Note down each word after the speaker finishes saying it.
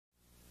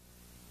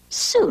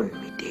Soon,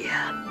 me dear.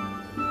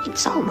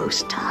 It's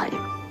almost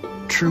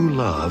time. True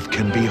love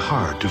can be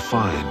hard to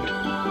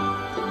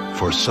find.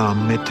 For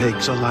some, it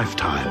takes a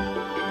lifetime.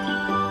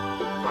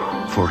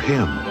 For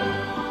him,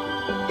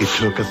 it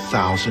took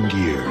 1,000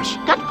 years.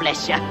 God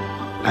bless you.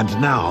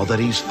 And now that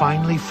he's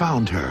finally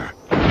found her,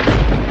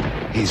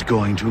 he's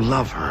going to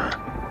love her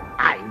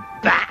I'm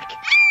back.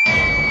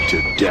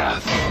 to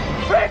death.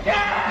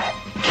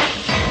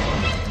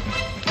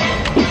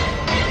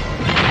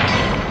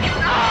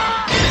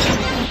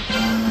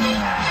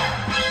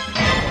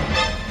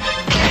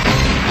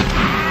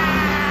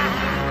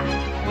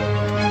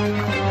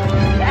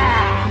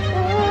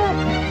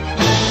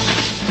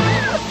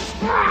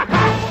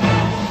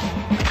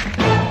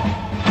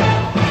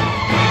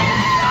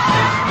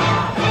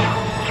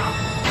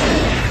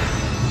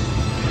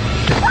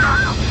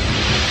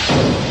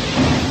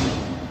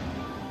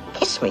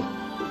 Kiss me.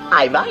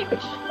 I'm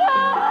Irish.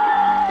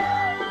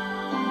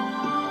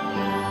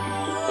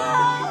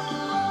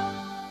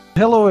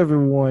 Hello,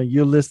 everyone.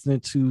 You're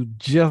listening to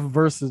Jeff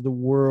versus the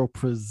World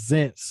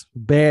presents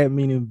Bad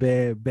Meaning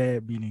Bad,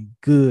 Bad Meaning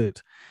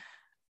Good.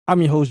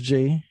 I'm your host,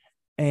 Jay,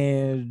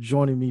 and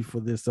joining me for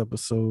this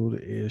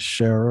episode is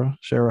Shara.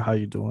 Shara, how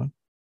you doing?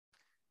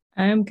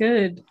 I'm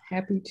good.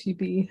 Happy to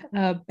be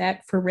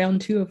back for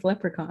round 2 of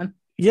Leprechaun.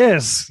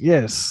 Yes.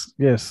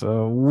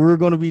 We're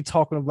going to be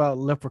talking about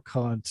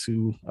Leprechaun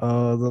 2.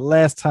 The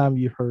last time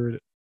you heard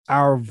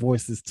our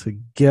voices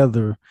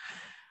together,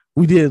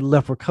 we did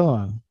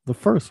Leprechaun, the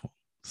first one.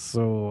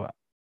 So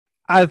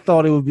I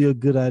thought it would be a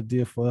good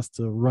idea for us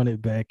to run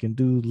it back and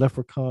do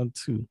Leprechaun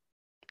 2.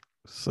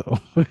 So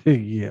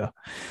yeah.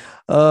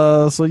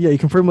 You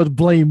can pretty much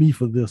blame me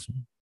for this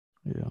one.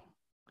 Yeah.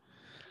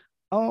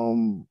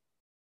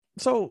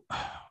 So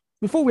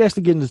before we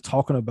actually get into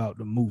talking about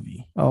the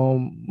movie,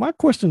 my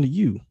question to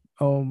you,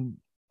 now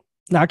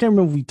I can't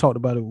remember if we talked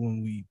about it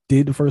when we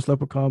did the first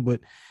Leprechaun, but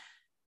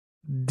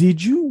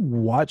did you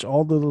watch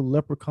all the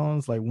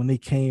Leprechauns like when they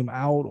came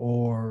out,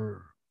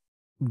 or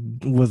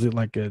was it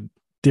like at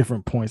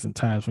different points in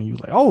times when you were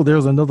like, oh,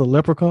 there's another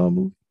Leprechaun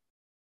movie?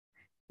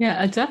 Yeah,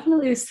 I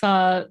definitely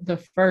saw the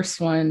first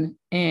one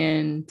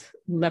and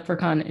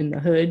Leprechaun in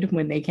the Hood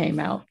when they came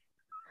out.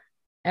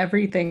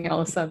 Everything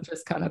else I've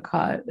just kind of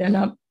caught. And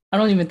I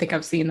don't even think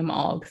I've seen them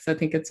all because I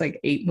think it's like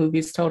 8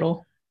 movies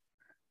total.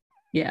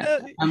 Yeah.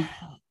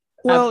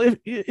 Well,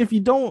 if you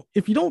don't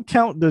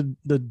count the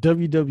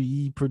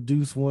WWE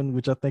produced one,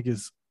 which I think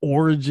is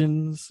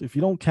Origins, if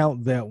you don't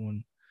count that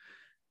one,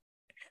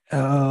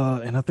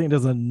 and I think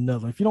there's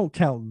another. If you don't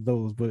count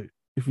those, but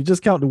if you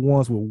just count the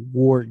ones with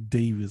Warwick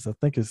Davis, I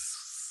think it's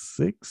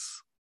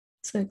 6.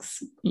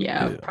 6.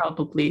 Yeah, I've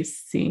probably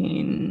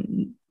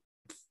seen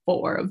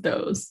 4 of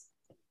those.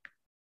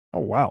 Oh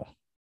wow!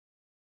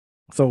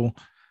 So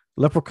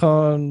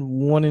Leprechaun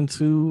 1 and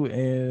 2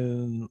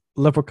 and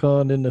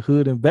Leprechaun in the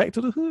Hood and Back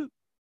to the Hood?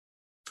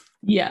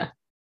 Yeah.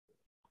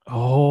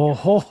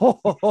 Oh,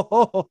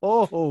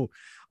 okay.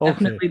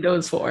 Definitely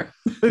those 4.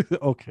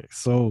 Okay,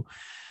 so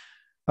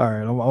all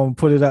right, I'm gonna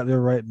put it out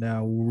there right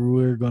now.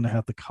 We're gonna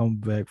have to come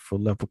back for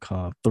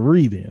Leprechaun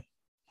 3 then.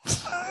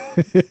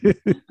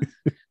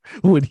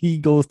 When he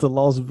goes to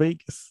Las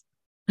Vegas.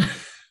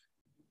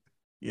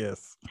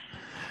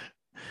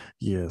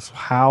 Yes,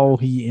 how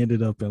he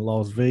ended up in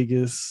Las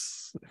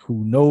Vegas,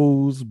 who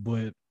knows?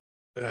 But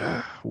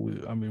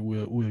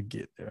we'll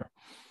get there.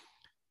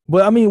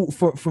 But I mean,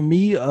 for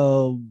me,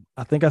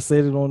 I think I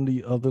said it on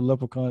the other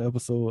Leprechaun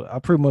episode. I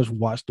pretty much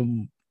watched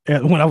them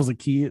when I was a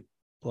kid.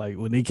 Like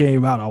when they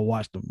came out, I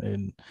watched them,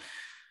 and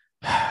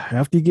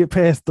after you get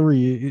past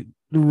 3,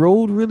 the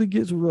road really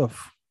gets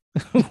rough.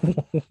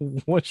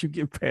 Once you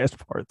get past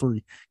part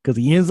 3, because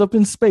he ends up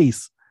in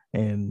space,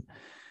 and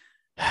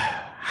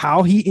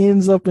how he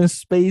ends up in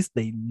space,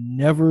 they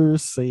never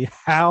say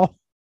how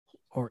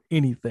or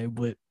anything,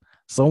 but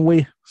some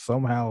way,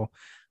 somehow,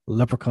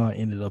 Leprechaun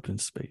ended up in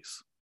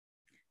space.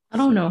 I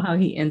don't know how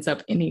he ends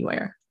up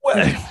anywhere.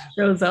 Well, he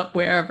shows up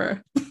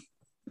wherever.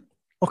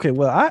 Okay,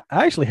 well, I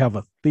actually have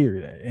a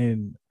theory,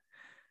 and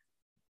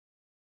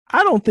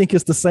I don't think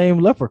it's the same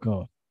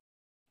Leprechaun.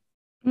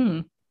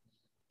 Okay,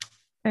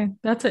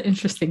 that's an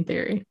interesting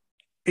theory.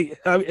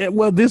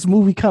 Well, this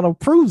movie kind of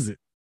proves it,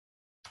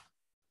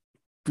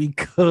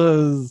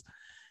 because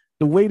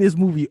the way this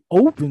movie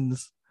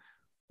opens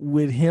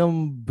with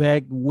him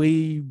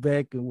way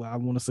back, I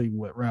want to say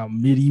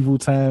around medieval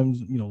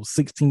times,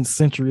 16th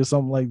century or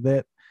something like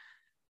that.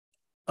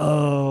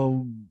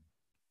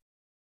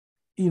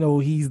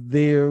 He's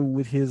there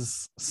with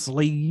his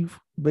slave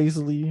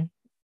basically,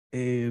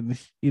 and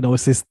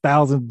it's his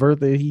 1,000th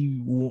birthday. He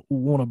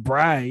want a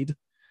bride,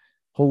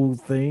 whole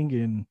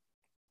thing,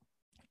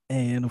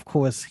 and of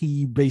course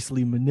he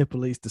basically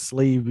manipulates the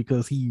slave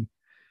because he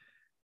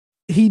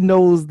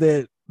knows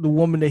that the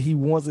woman that he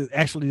wants is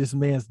actually this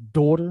man's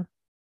daughter.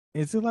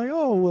 And it's like,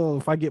 oh, well,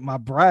 if I get my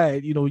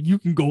bride, you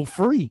can go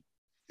free,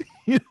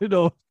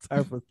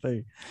 type of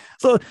thing.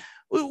 So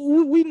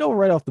we know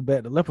right off the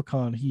bat, the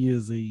Leprechaun,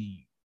 he's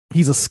a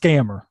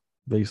scammer,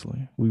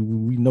 basically.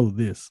 We know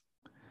this.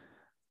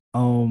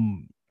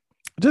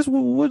 just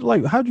what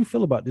like how'd you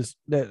feel about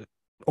that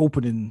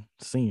opening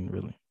scene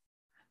really?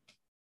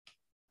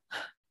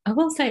 I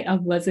will say I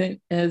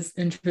wasn't as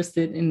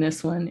interested in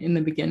this one in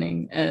the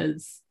beginning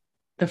as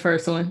the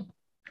first one.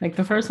 Like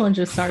the first one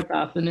just starts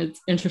off and it's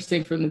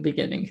interesting from the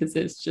beginning because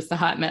it's just a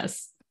hot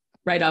mess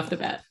right off the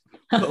bat.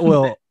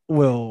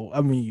 Well,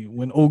 I mean,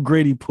 when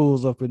O'Grady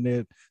pulls up in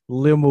that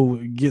limo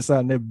and gets out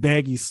in that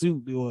baggy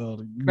suit,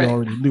 well, you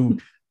already knew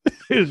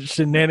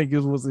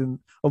shenanigans was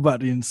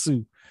about to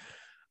ensue.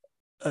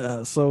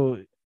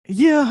 So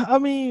yeah, I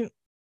mean,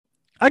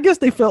 I guess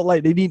they felt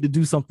like they need to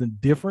do something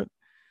different,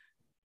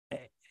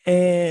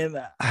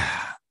 and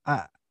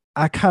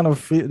I kind of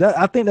feel that.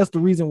 I think that's the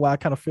reason why I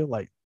kind of feel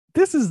like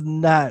this is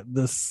not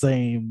the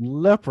same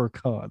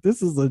Leprechaun.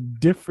 This is a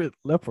different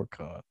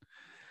Leprechaun.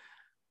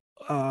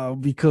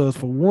 Because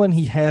for one,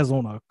 he has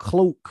on a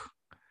cloak,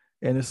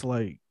 and it's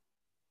like,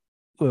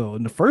 well,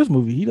 in the first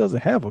movie, he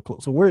doesn't have a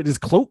cloak. So where did this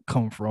cloak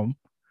come from?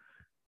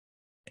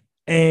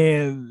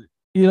 And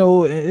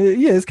yeah,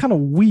 it's kind of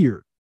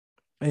weird.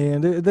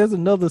 And there's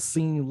another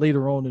scene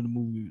later on in the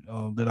movie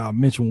that I'll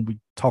mention when we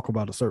talk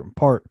about a certain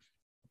part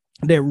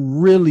that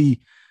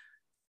really,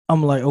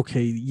 I'm like,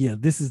 okay, yeah,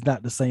 this is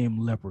not the same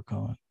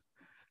Leprechaun.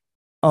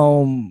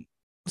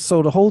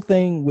 So the whole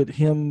thing with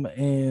him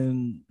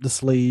and the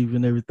slave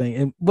and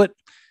everything, but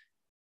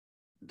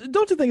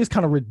don't you think it's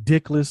kind of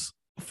ridiculous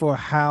for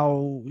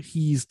how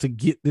he's to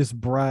get this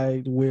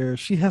bride where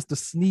she has to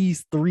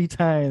sneeze 3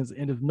 times,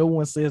 and if no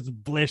one says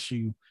bless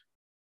you,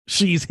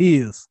 she's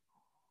his?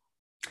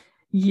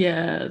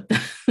 Yeah.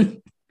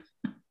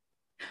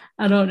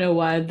 I don't know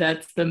why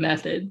that's the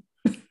method.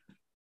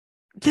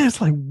 Yeah,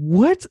 it's like,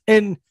 what?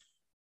 And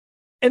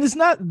it's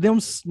not them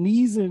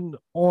sneezing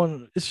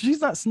on,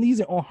 she's not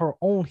sneezing on her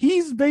own.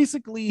 He's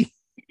basically,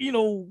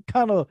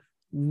 kind of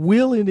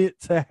willing it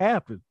to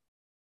happen.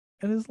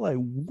 And it's like,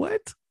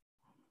 what?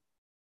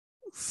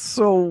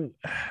 So,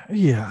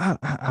 yeah,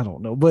 I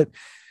don't know. But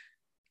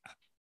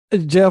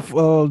Jeff,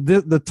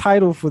 the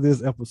title for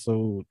this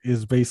episode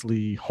is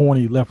basically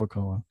Horny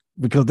Leprechaun,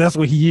 because that's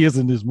what he is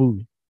in this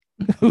movie.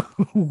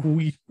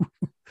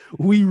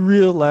 we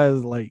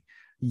realize, like,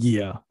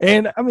 yeah.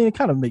 And I mean, it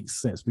kind of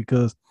makes sense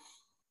because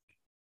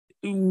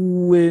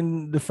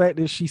when the fact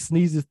that she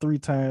sneezes 3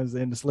 times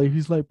and the slave,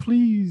 he's like,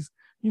 please,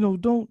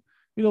 don't,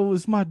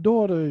 it's my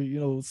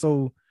daughter,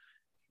 so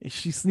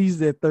she sneezes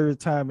that 3rd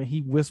time and he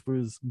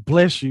whispers,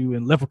 bless you,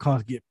 and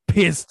leprechauns get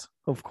pissed,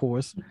 of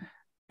course.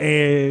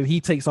 And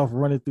he takes off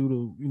running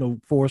through the,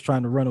 forest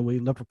trying to run away.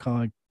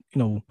 Leprechaun,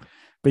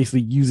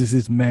 basically uses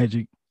his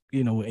magic,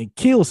 and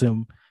kills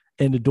him,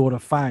 and the daughter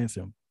finds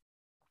him.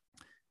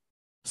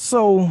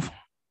 So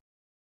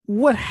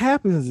what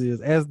happens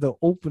is, as the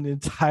opening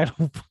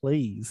title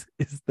plays,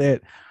 is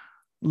that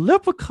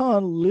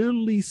Leprechaun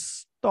literally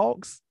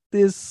stalks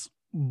this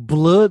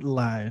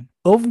bloodline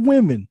of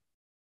women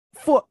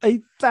for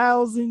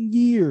 1,000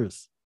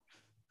 years.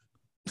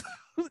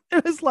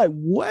 And it's like,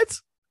 what?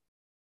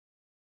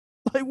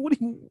 Like, what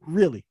do you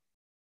really?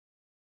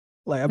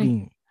 Like, I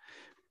mean,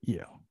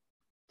 yeah.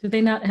 Do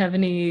they not have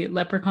any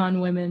leprechaun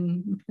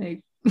women?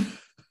 Like,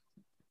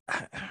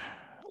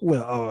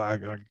 well, I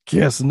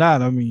guess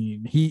not. I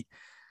mean,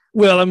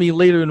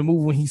 later in the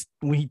movie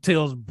when he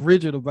tells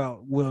Bridget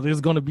about, well,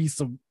 there's going to be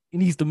he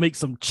needs to make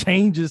some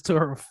changes to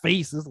her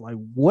face. It's like,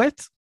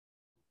 what?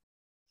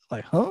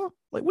 Like, huh?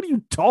 Like, what are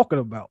you talking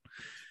about?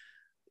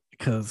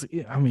 Because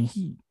I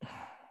mean,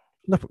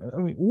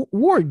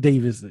 Warwick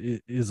Davis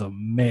is a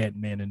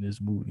madman in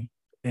this movie,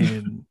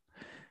 and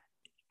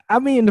I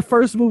mean, in the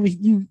first movie,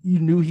 you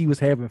knew he was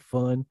having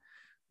fun,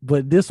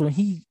 but this one,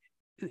 he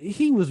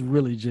was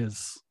really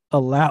just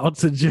allowed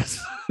to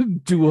just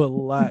do a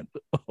lot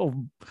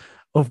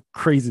of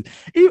crazy.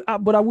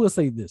 But I will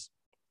say this: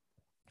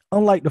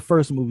 unlike the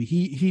first movie,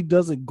 he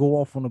doesn't go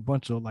off on a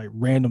bunch of like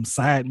random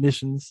side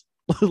missions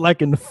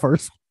like in the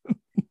first one.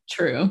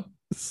 True.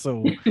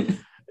 So,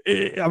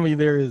 I mean,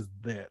 there is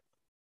that.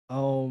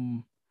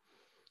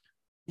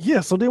 Yeah.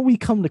 So then we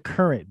come to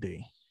current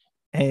day,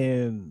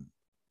 and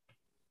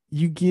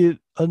you get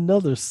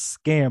another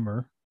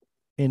scammer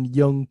in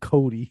young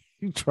Cody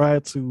who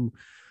tried to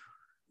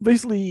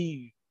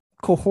basically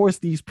coerce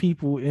these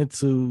people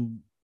into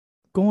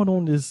going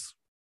on this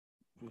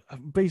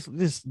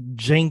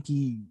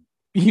janky,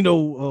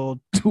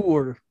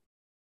 tour.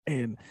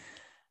 And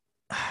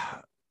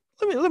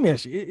let me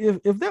ask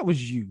you, if that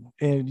was you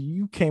and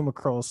you came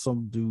across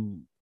some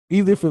dude,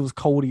 either if it was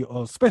Cody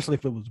or especially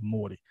if it was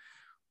Morty,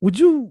 would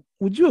you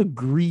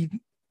agree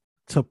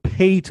to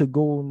pay to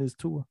go on this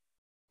tour?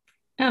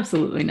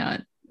 Absolutely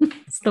not.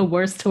 It's the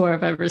worst tour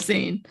I've ever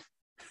seen.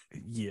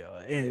 Yeah,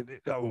 and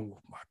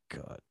oh my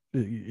God,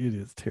 it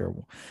is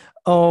terrible.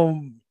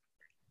 And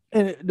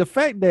the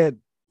fact that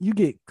you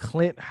get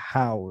Clint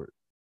Howard,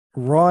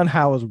 Ron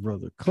Howard's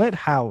brother, Clint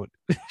Howard,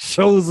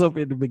 shows up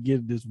in the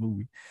beginning of this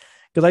movie.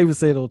 Because I even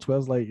said on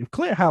 12, like, if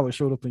Clint Howard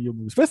showed up in your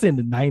movie, especially in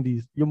the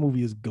 90s, your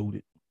movie is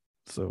goated.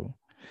 So,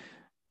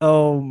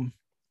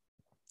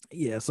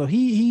 yeah, so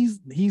he's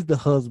the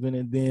husband,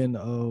 and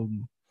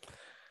then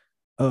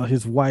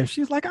his wife,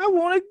 she's like, I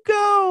want to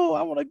go.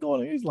 I want to go.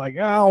 And he's like,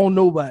 I don't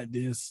know about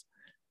this.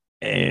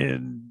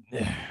 And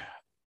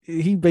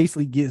he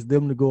basically gets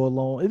them to go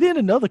along. And then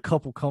another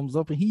couple comes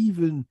up and he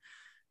even,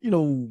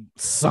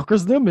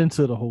 suckers them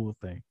into the whole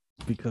thing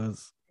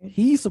because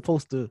he's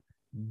supposed to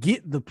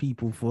get the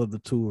people for the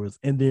tours.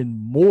 And then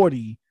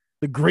Morty,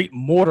 the great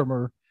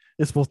Mortimer,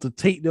 is supposed to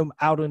take them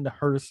out in the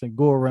hearse and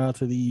go around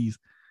to these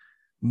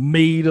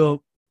made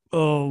up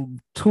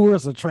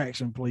tourist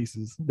attraction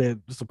places that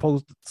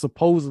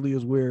supposedly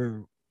is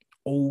where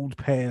old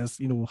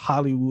past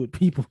Hollywood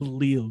people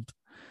lived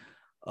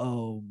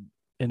and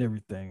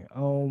everything.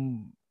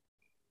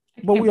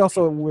 But we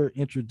also were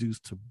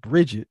introduced to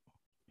Bridget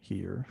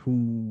here,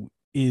 who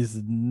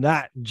is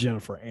not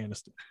Jennifer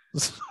Aniston.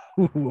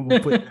 We'll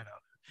put that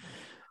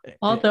out.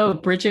 Although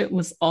Bridget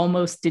was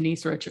almost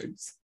Denise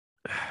Richards.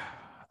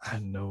 I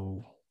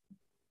know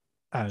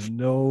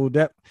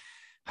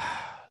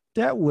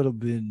that would have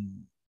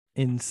been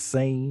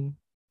insane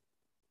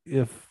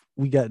if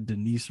we got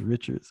Denise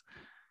Richards.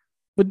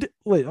 But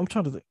wait, I'm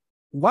trying to think.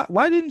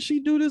 Why didn't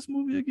she do this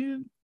movie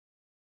again?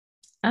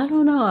 I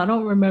don't know. I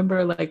don't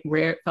remember like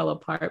where it fell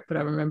apart, but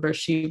I remember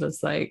she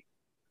was like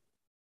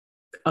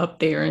up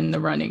there in the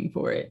running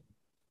for it.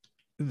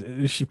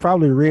 She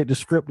probably read the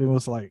script and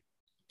was like,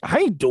 I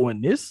ain't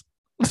doing this.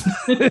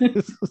 I'm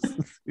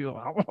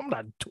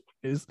not doing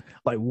this.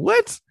 Like,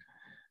 what?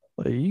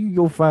 Like, you can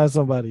go find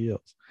somebody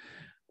else.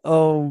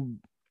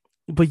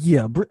 But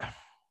yeah,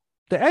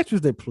 the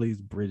actress that plays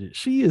Bridget,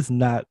 she is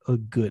not a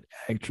good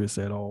actress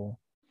at all.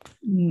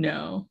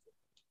 No.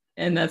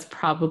 And that's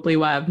probably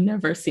why I've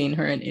never seen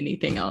her in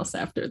anything else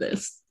after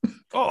this.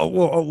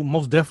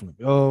 Most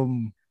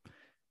definitely.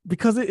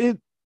 Because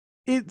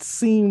it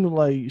seemed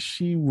like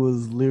she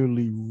was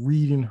literally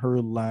reading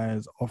her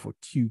lines off of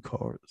cue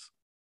cards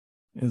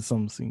in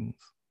some scenes.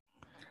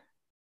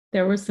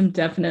 There were some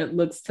definite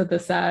looks to the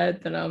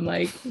side that I'm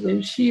like,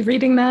 is she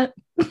reading that?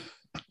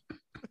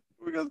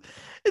 Because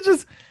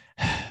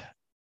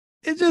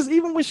it just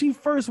even when she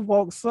first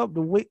walks up,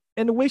 the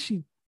way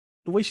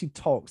she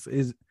talks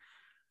is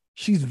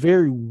she's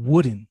very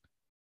wooden.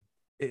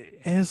 And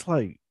it's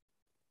like,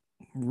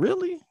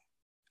 really?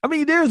 I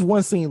mean, there's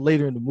one scene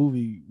later in the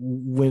movie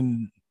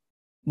when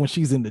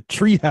she's in the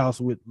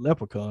treehouse with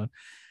Leprechaun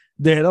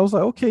that I was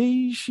like,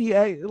 okay,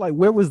 like,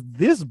 where was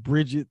this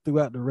Bridget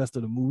throughout the rest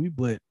of the movie?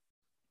 But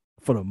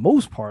for the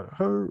most part,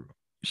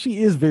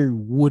 she is very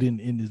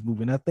wooden in this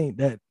movie, and I think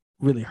that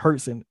really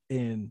hurts.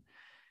 And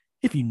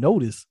if you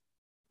notice,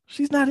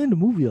 she's not in the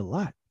movie a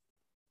lot,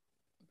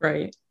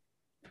 right?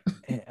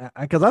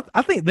 Because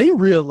I think they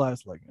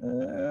realized, like,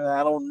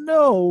 I don't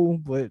know,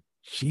 but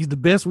she's the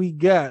best we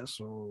got,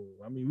 so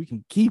I mean, we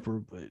can keep her,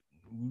 but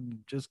we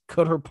just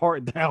cut her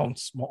part down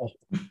small.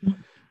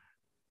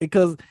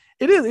 Because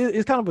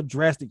it's kind of a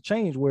drastic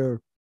change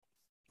where,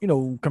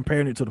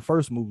 comparing it to the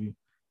first movie,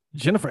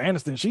 Jennifer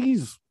Aniston,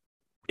 she's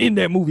in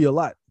that movie a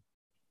lot,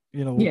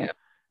 yeah,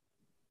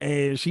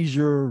 and she's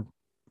your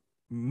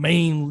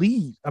main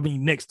lead. I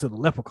mean, next to the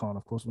Leprechaun,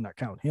 of course, we're not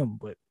counting him,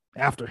 but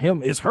after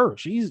him is her.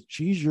 She's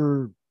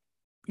your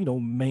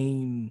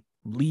main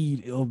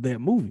lead of that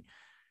movie.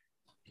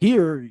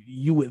 Here,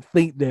 you would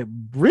think that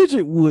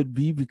Bridget would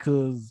be,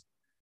 because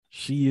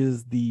she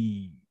is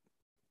the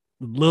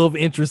love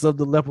interest of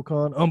the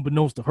Leprechaun,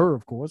 unbeknownst to her,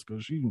 of course,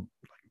 because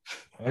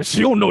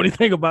she don't know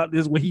anything about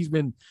this when he's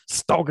been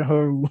stalking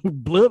her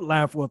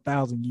bloodline for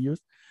 1,000 years,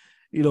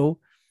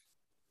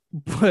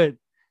 But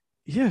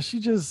yeah,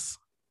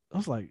 I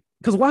was like,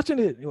 because watching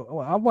it,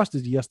 I watched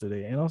this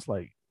yesterday, and I was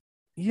like,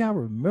 yeah, I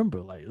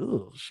remember, like,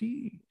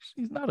 she's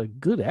not a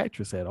good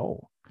actress at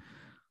all.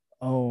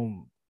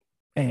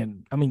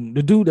 And I mean,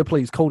 the dude that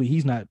plays Cody,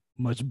 he's not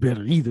much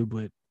better either,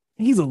 but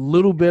he's a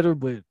little better,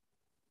 but I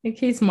think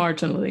he's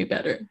marginally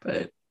better,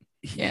 but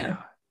yeah.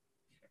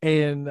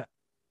 And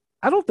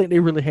I don't think they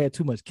really had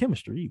too much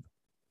chemistry either.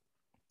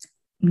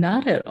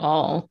 Not at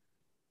all.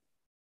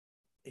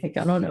 Like,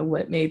 I don't know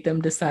what made them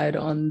decide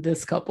on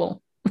this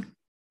couple.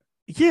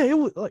 Yeah, it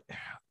was like,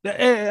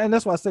 and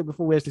that's why I said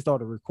before we actually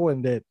started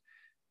recording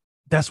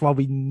that's why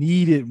we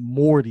needed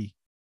Morty.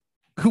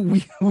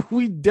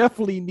 We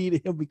definitely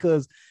needed him,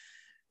 because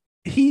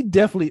he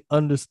definitely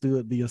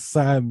understood the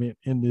assignment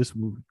in this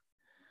movie.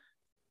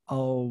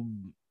 So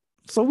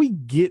we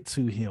get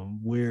to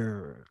him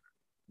where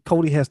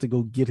Cody has to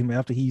go get him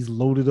after he's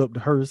loaded up the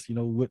hearse,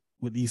 with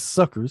these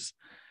suckers.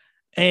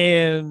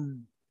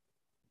 And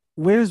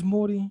where's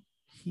Morty?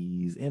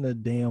 He's in a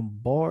damn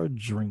bar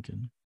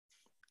drinking.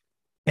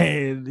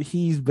 And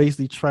he's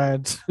basically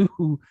trying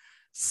to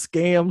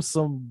scam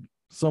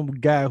some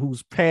guy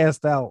who's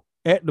passed out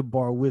at the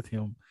bar with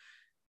him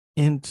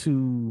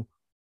into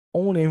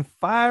owning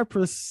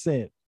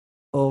 5%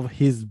 of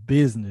his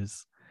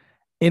business,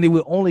 and it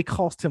would only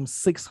cost him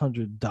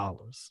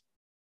 $600.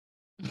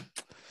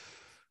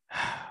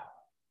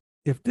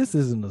 If this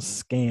isn't a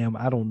scam,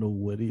 I don't know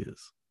what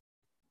is.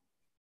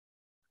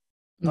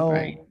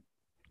 Right.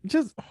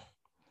 Just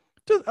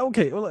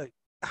okay. Well, like,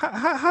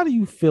 how do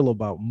you feel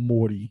about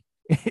Morty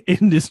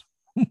in this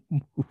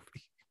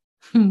movie?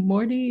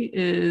 Morty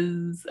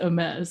is a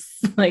mess.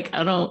 Like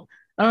I don't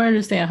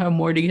understand how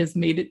Morty has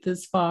made it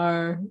this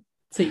far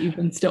to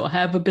even still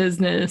have a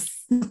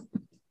business.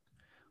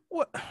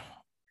 What?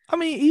 I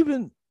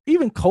mean,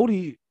 even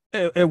Cody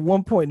at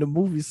one point in the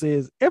movie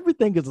says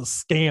everything is a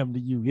scam to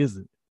you,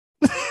 isn't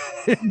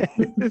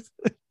it?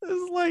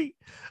 It's like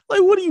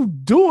what are you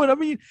doing? I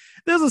mean,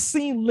 there's a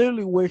scene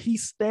literally where he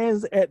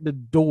stands at the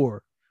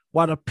door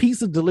while the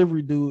pizza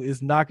delivery dude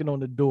is knocking on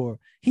the door.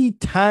 He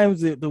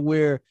times it to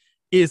where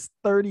it's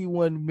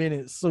 31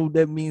 minutes, so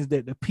that means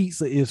that the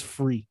pizza is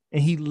free,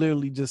 and he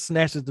literally just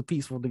snatches the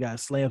pizza from the guy,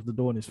 slams the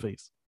door in his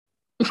face.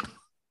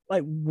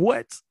 Like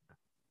what?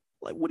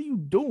 Like what are you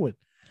doing?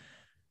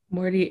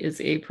 Morty is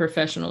a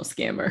professional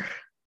scammer.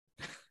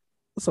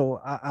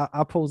 So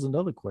I pose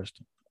another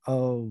question.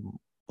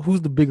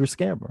 Who's the bigger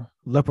scammer,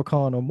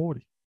 Leprechaun or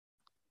Morty?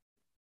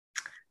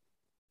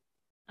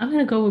 I'm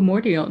gonna go with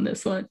Morty on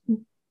this one.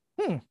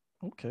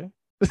 Okay.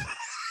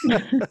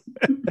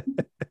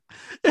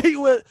 Hey,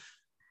 well,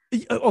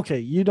 okay,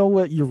 you know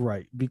what? You're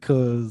right,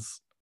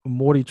 because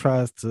Morty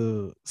tries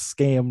to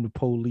scam the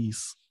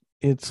police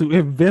into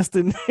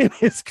investing in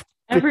his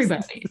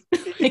everybody.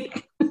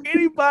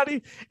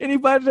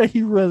 anybody that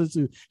he runs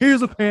into.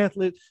 Here's a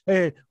pamphlet.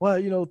 Hey,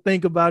 well,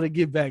 think about it,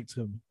 get back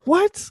to me.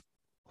 What?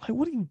 Like,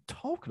 what are you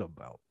talking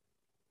about?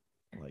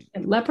 Like,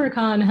 and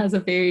Leprechaun has a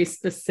very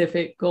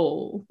specific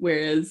goal,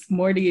 whereas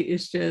Morty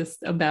is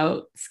just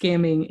about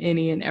scamming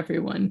any and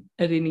everyone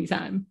at any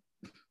time.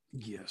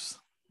 Yes.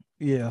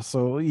 Yeah.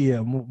 So yeah,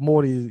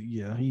 Morty.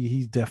 Yeah,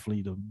 he's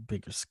definitely the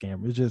bigger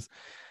scammer. It's just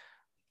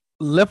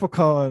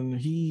Leprechaun.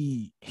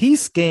 He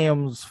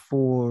scams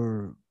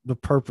for the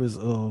purpose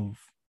of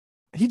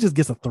he just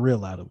gets a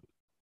thrill out of it.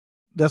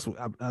 That's what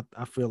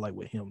I feel like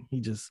with him. He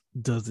just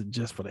does it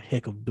just for the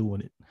heck of doing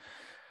it.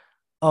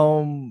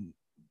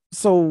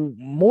 So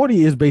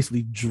Morty is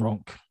basically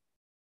drunk,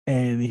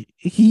 and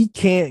he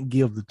can't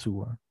give the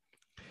tour.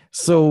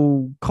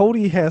 So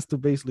Cody has to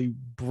basically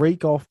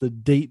break off the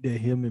date that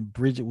him and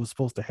Bridget was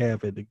supposed to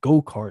have at the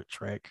go-kart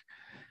track,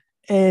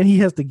 and he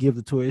has to give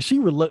the tour. And she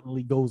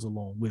reluctantly goes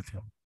along with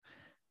him.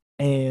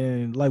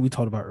 And like we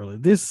talked about earlier,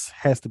 this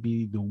has to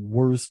be the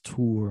worst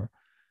tour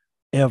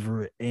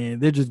ever. And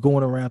they're just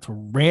going around to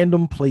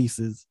random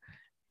places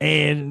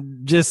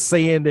and just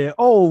saying that,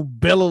 oh,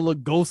 Bella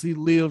Lugosi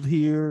lived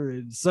here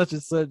and such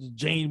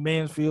Jane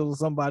Mansfield or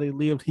somebody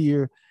lived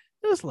here.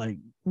 It's like,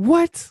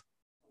 what?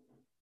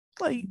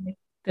 Like,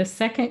 the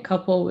second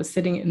couple was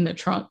sitting in the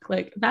trunk.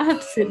 Like, if I have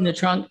to sit in the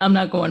trunk, I'm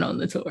not going on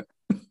the tour.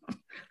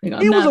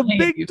 Like, he was a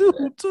big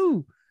dude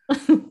too.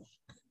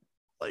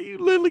 Like, you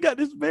literally got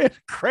this man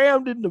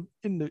crammed in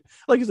the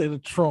like you said, the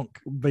trunk,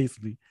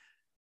 basically.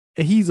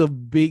 And he's a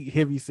big,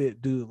 heavy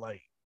set dude.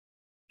 Like,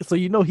 so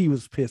he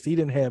was pissed. He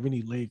didn't have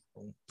any leg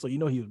room. So he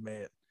was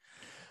mad.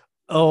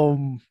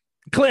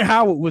 Clint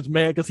Howard was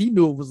mad because he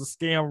knew it was a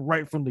scam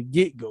right from the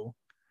get-go.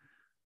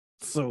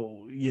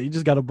 So yeah, you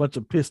just got a bunch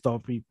of pissed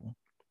off people.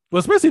 Well,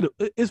 especially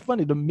it's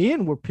funny, the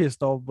men were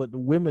pissed off, but the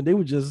women, they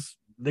were just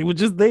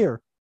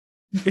there.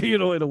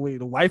 In a way.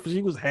 The wife,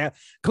 she was happy.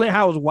 Clint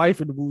Howard's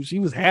wife in the movie, she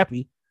was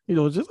happy.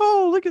 Just,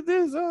 oh, look at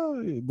this.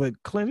 Oh.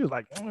 But Clint was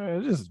like,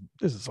 this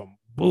is some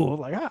bull.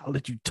 Like, I'll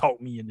let you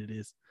talk me into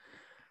this.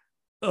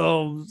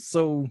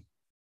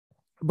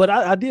 But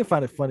I did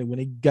find it funny when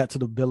they got to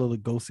the Bela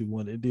Lugosi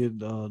one, and then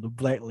the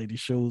black lady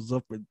shows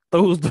up and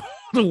throws the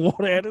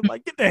water at him,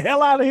 like, get the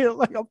hell out of here.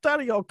 Like, I'm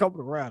tired of y'all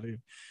coming around here.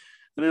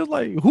 And it was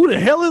like, who the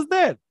hell is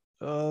that?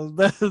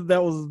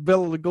 That was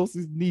Bela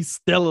Lugosi's niece,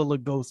 Stella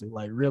Lugosi.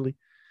 Like, really?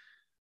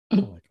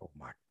 I'm like, oh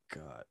my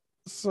God.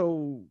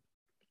 So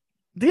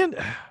then,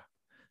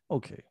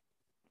 okay.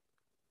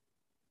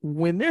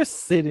 When they're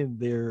sitting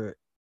there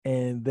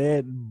and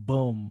that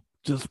bum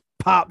just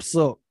pops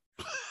up,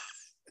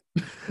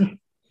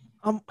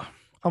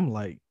 I'm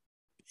like,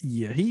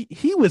 yeah,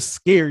 he was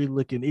scary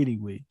looking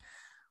anyway.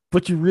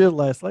 But you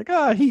realize, like,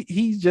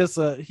 he's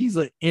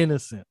an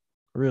innocent,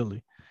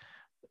 really.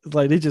 It's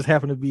like they just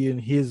happen to be in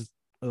his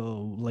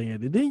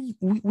land. And then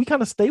we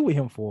kind of stay with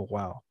him for a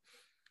while.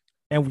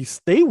 And we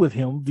stay with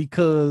him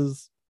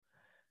because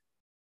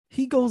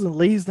he goes and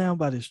lays down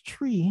by this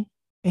tree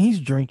and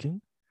he's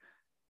drinking.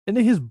 And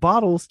then his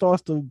bottle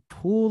starts to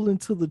pull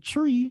into the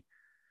tree.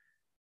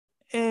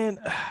 And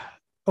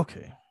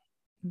okay,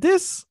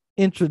 this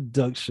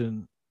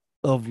introduction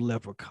of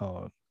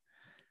Leprechaun,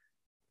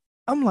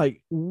 I'm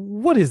like,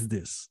 what is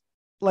this?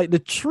 Like, the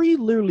tree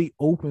literally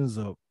opens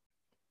up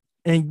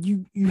and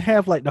you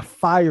have like the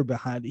fire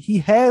behind it. He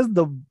has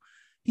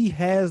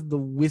the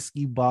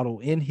whiskey bottle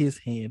in his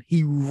hand.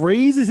 He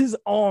raises his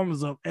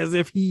arms up as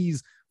if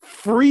he's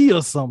free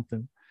or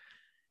something.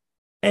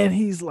 And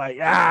he's like,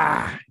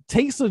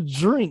 takes a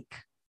drink,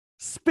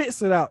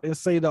 spits it out, and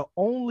say the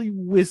only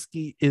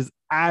whiskey is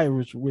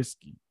Irish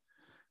whiskey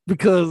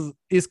because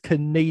it's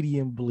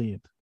Canadian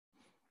blend.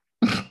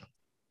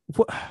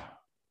 What?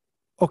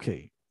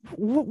 Okay.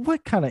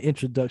 What kind of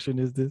introduction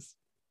is this?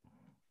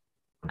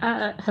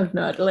 I have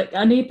no idea. Like,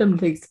 I need them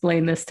to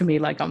explain this to me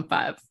like I'm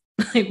 5.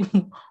 Like,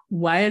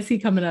 why is he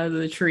coming out of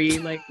the tree?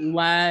 Like,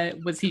 why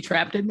was he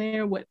trapped in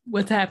there?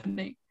 What's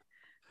happening?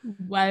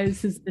 Why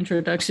is his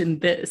introduction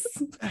this?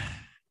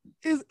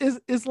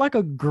 It's like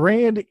a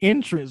grand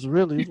entrance,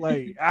 really. It's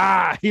like,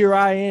 here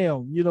I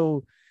am,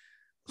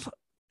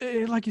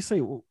 like you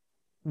say,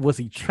 was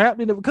he trapped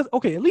in it? Because,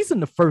 okay, at least in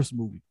the first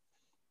movie,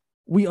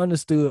 we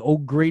understood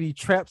O'Grady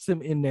traps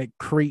him in that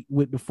crate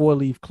with the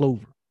 4-leaf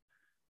clover.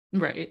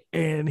 Right.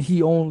 And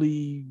he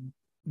only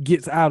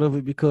gets out of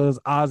it because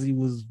Ozzy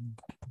was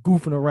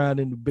goofing around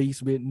in the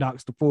basement,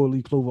 knocks the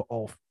 4-leaf clover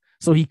off.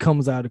 So he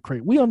comes out of the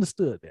crate. We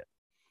understood that.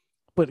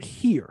 But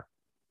here,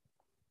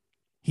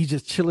 he's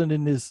just chilling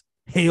in this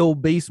hell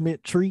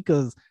basement tree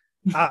because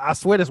I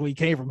swear that's where he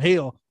came from,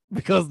 hell,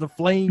 because the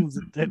flames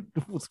that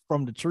was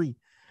from the tree.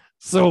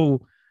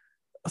 So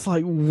it's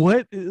like,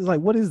 what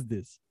is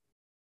this?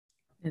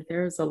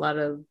 There's a lot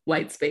of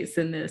white space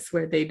in this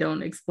where they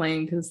don't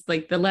explain, because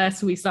like the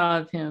last we saw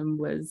of him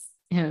was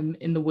him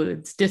in the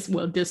woods,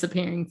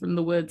 disappearing from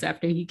the woods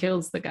after he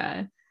kills the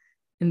guy.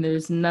 And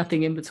there's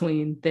nothing in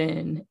between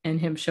then and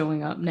him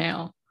showing up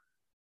now.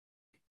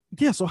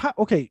 Yeah, so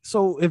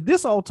so if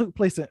this all took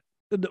place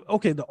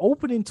the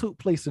opening took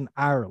place in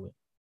Ireland,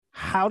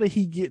 how did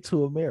he get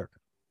to America?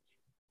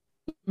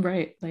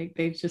 Right, like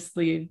they just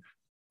leave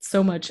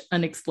so much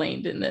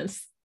unexplained in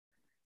this.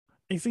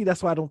 And see,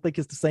 that's why I don't think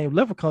it's the same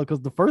leprechaun,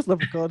 because the first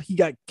leprechaun, he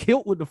got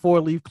killed with the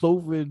 4-leaf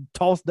clover and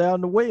tossed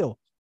down the well.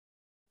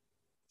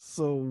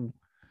 So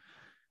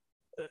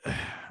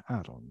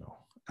I don't know.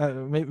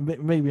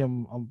 Maybe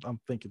I'm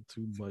thinking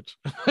too much.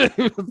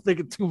 I'm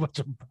thinking too much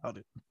about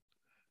it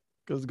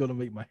because it's gonna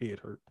make my head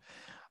hurt.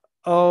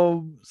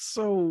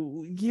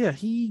 So yeah,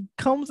 he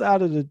comes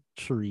out of the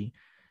tree.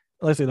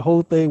 Like I said, the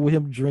whole thing with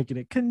him drinking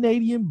it,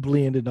 Canadian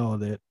blend and all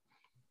that.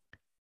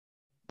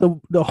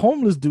 The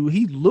homeless dude,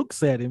 he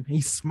looks at him,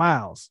 he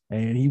smiles,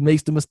 and he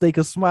makes the mistake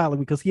of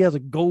smiling because he has a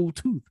gold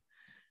tooth.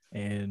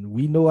 And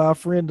we know our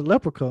friend the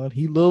leprechaun,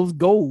 he loves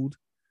gold.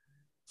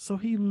 So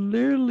he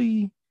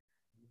literally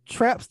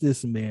traps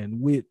this man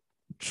with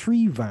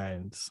tree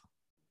vines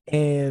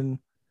and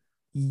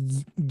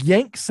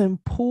yanks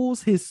and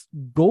pulls his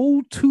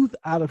gold tooth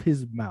out of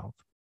his mouth.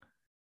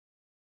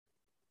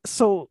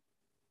 So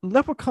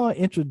leprechaun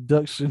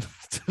introduction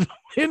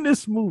in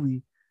this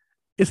movie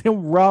is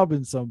him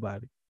robbing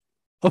somebody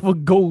of a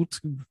gold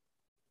tooth.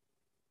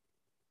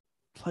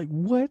 Like,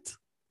 what?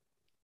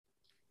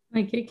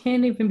 Like, it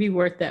can't even be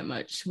worth that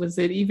much. Was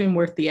it even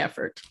worth the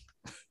effort?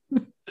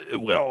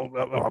 Well,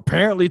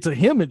 apparently to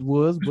him it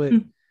was,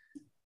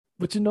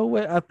 but you know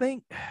what? I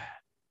think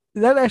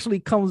that actually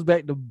comes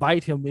back to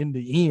bite him in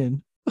the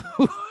end.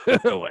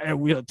 And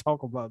we'll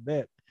talk about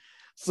that.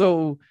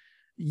 So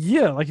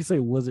yeah, like you say,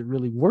 was it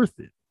really worth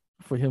it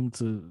for him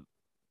to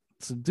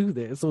do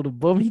that? So the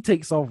bum, he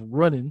takes off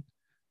running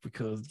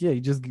because he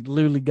just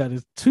literally got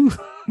his tooth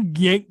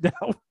yanked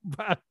out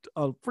by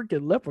a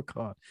freaking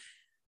leprechaun.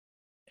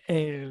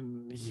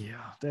 And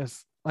yeah,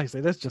 that's, like I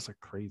say, that's just a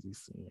crazy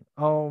scene.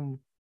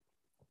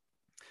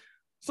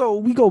 So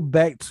we go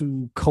back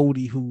to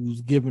Cody,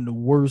 who's given the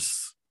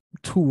worst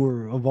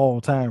tour of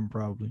all time,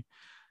 probably.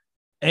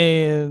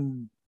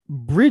 And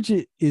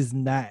Bridget is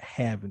not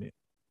having it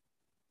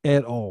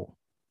at all.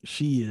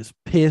 She is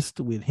pissed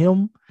with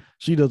him.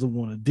 She doesn't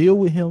want to deal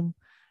with him.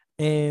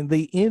 And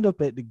they end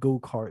up at the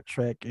go-kart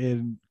track,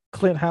 and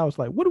Clint Howard's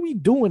like, what are we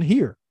doing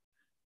here?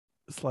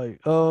 It's like,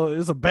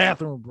 it's a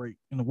bathroom break.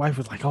 And the wife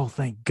was like, oh,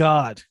 thank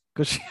God.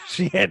 Because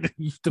she had to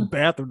use the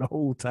bathroom the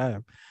whole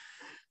time.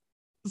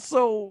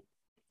 So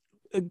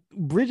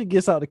Bridget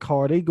gets out of the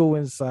car. They go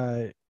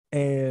inside,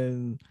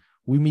 and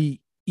we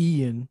meet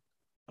Ian,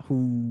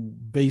 who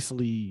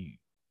basically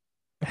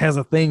has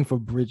a thing for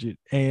Bridget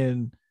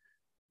and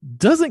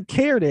doesn't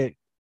care that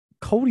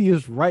Cody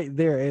is right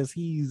there as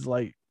he's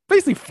like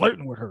basically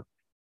flirting with her.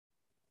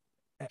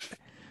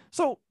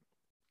 So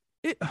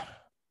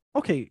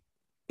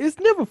it's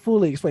never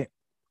fully explained.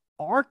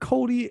 Are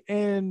Cody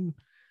and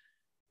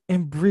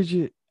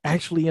Bridget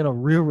actually in a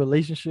real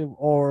relationship,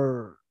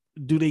 or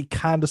do they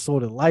kind of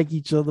sort of like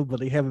each other, but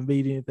they haven't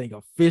made anything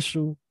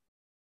official?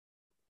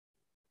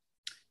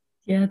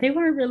 Yeah, they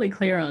weren't really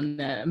clear on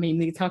that. I mean,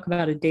 they talk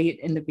about a date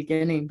in the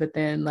beginning, but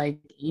then like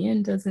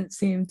Ian doesn't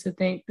seem to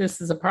think this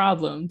is a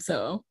problem.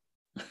 So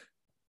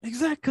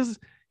exactly, because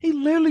he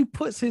literally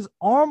puts his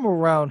arm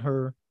around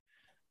her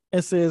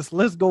and says,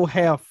 let's go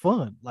have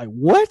fun. Like,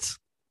 what?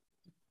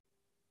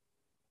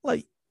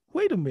 Like,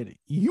 wait a minute.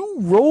 You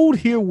rode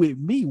here with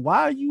me.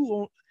 Why are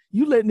you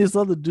letting this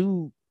other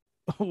dude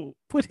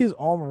put his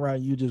arm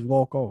around you, just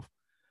walk off?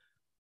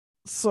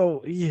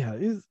 So yeah,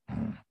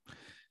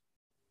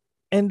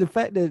 and the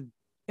fact that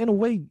in a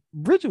way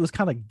Bridget was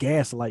kind of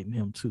gaslighting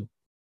him too,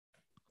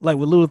 like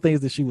with little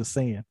things that she was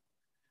saying.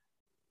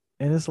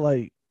 And it's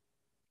like,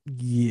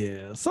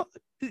 yeah, so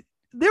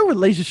their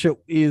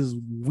relationship is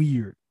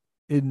weird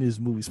in this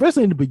movie,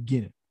 especially in the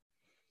beginning.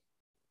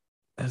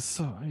 And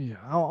so yeah,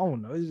 I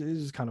don't know, it's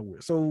just kind of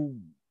weird. So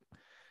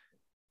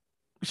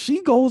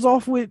she goes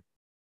off with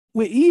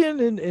Ian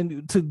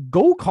and to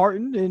go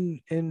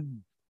karting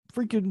and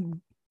freaking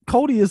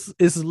Cody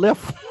is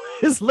left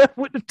is left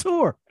with the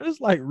tour. And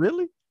it's like,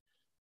 really?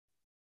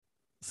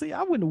 See,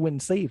 I wouldn't have went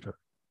and saved her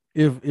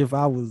if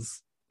I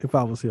was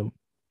him.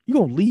 You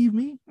gonna leave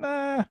me?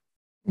 Nah.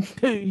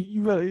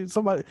 You better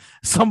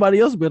somebody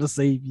else better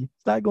save you.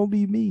 It's not gonna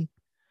be me.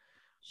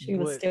 She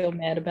was still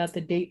mad about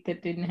the date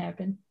that didn't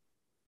happen.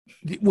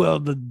 Well,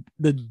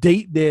 the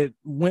date that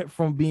went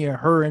from being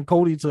her and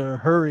Cody to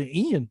her and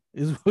Ian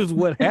is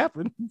what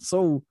happened.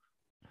 So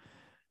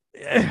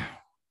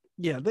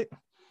yeah,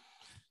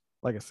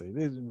 like I said,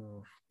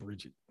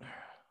 Bridget,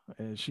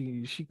 and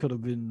she could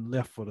have been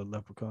left for the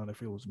Leprechaun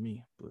if it was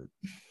me. But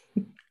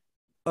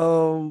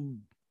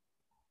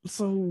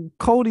so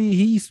Cody,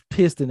 he's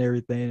pissed and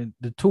everything.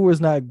 The tour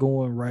is not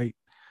going right.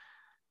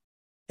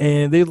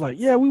 And they're like,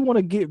 yeah, we want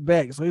to get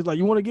back. So he's like,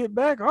 you want to get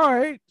back? All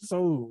right.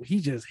 So he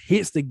just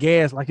hits the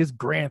gas like it's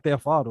Grand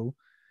Theft Auto.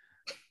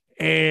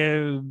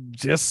 And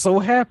just so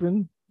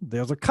happened,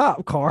 there's a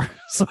cop car.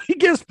 So he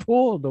gets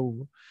pulled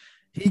over.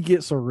 He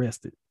gets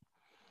arrested.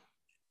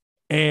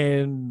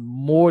 And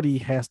Morty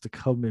has to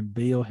come and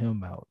bail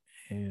him out.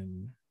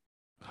 And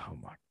oh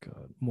my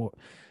God.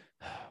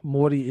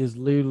 Morty is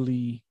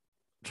literally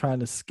trying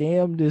to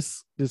scam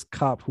this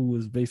cop who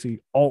is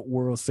basically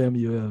alt-world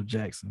Samuel L.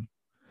 Jackson.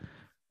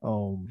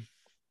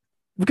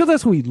 Because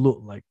that's who he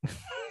looked like.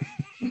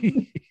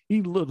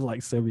 He looked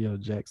like Samuel L.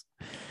 Jackson.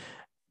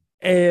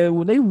 And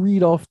when they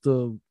read off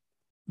the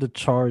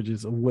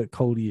charges of what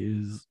Cody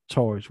is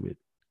charged with,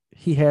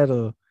 he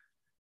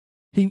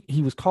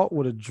was caught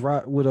with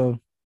a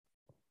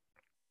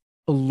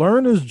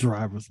learner's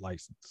driver's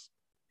license.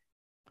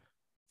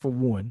 For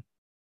one,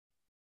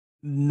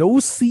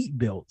 no seat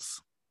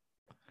belts,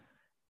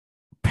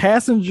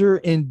 passenger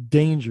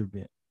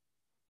endangerment,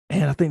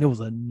 and I think there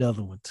was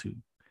another one too.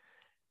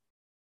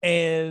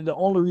 And the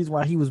only reason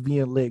why he was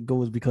being let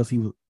go is because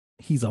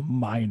he's a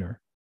minor.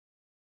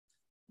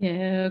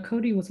 Yeah,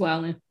 Cody was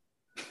wilding.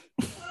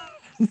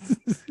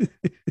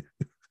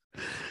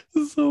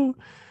 So,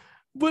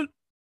 but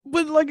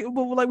like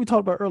we talked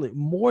about earlier,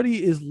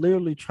 Morty is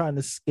literally trying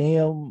to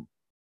scam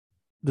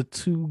the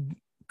two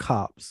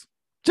cops.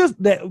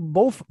 Just that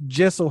both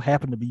just so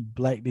happen to be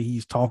black that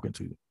he's talking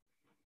to.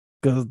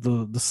 Because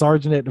the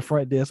sergeant at the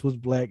front desk was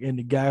black, and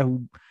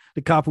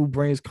the cop who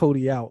brings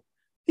Cody out,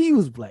 he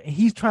was black. And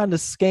he's trying to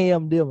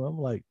scam them. I'm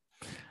like,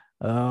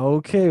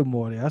 okay,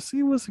 Morty, I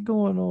see what's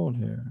going on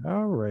here.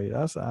 All right,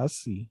 I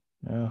see.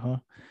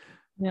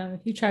 Yeah,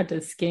 he tried to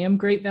scam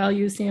Great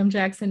Value Sam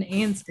Jackson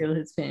and steal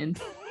his pen.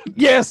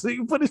 Yes,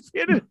 he put his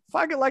pen in his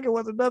pocket like it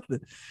wasn't nothing.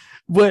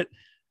 But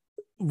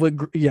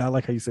yeah, I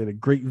like how you said it.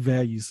 Great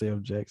Value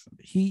Sam Jackson.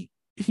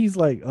 He's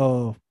like,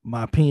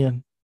 my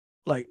pen.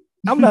 Like,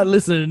 I'm not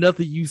listening to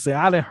nothing you say.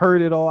 I done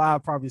heard it all.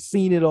 I've probably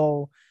seen it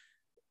all.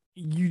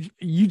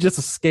 You just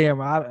a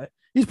scammer.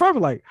 He's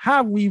probably like,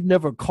 how we've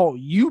never caught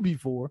you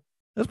before.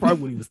 That's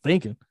probably what he was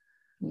thinking.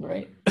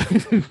 Right.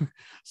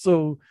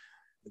 So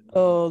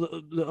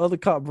the other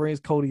cop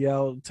brings Cody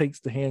out, takes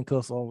the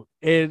handcuffs off.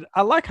 And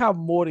I like how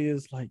Morty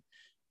is like,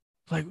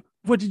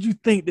 what did you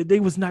think, that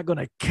they was not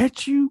gonna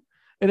catch you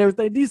and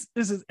everything? This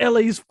is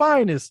LA's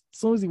finest. As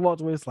soon as he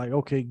walked away, it's like,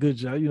 okay, good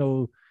job.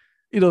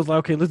 It's like,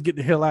 okay, let's get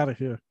the hell out of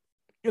here.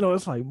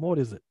 It's like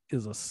Morty is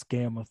a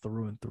scammer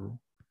through and through.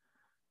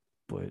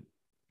 But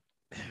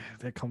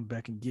that comes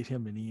back and get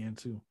him in the end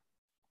too.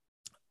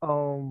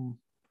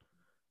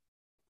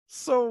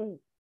 So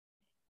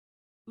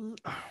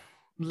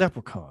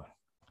Leprechaun.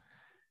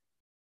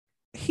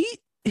 He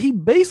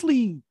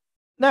basically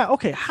now,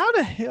 okay, how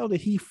the hell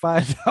did he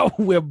find out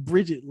where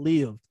Bridget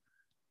lived?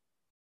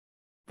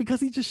 Because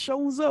he just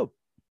shows up.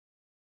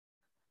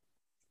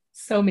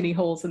 So many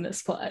holes in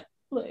this plot.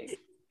 Like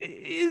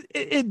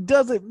it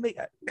doesn't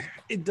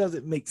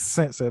make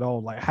sense at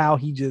all. Like how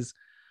he just,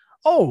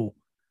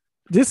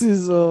 this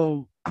is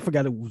I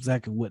forgot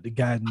exactly what the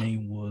guy's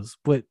name was,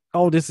 but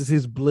this is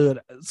his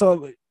blood.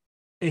 So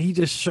he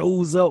just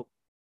shows up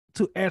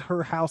at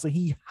her house and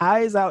he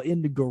hides out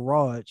in the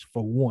garage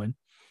for one.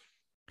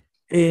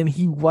 And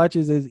he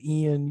watches as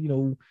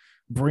Ian,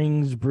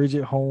 brings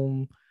Bridget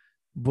home,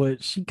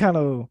 but she kind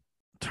of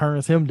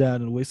turns him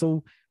down in a way.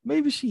 So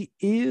maybe she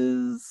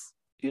is,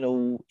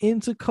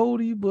 into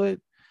Cody, but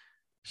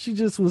she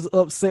just was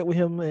upset with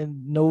him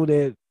and know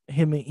that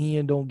him and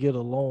Ian don't get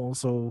along.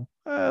 So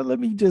let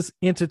me just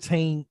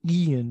entertain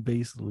Ian,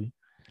 basically.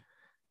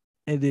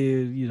 And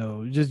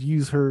then, just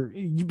use her.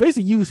 You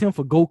basically use him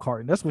for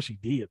go-karting. That's what she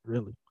did,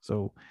 really.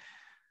 So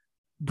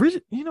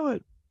Bridget, you know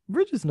what?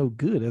 Bridget's no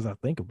good as I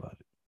think about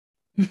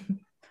it.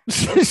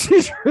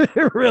 She's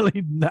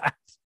really not.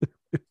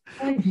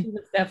 I think she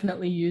was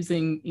definitely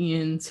using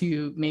Ian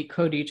to make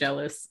Cody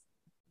jealous.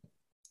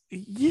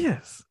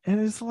 Yes.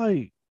 And it's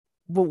like,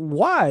 but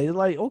why?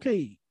 Like,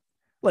 okay,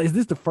 like, is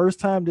this the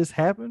first time this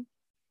happened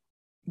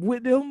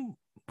with them?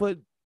 But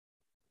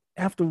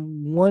after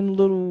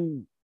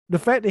the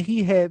fact that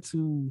he had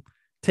to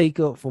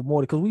take up for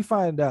Morty, because we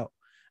find out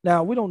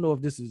now, we don't know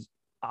if this is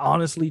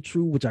honestly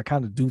true, which I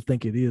kind of do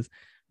think it is,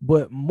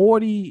 but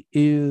Morty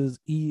is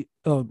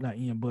not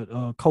Ian,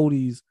 but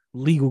Cody's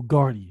legal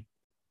guardian.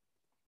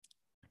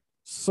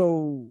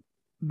 So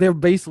they're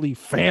basically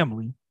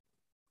family.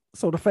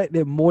 So the fact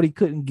that Morty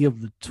couldn't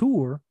give the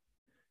tour,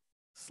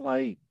 it's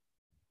like,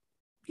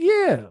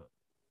 yeah,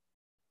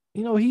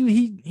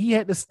 he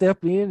had to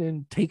step in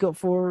and take up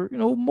for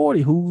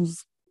Morty,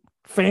 who's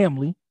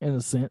family in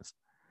a sense,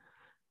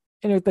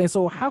 and everything.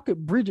 So how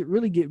could Bridget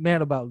really get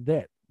mad about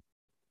that?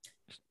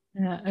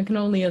 Yeah, I can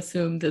only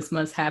assume this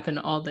must happen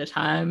all the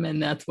time,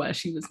 and that's why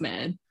she was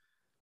mad.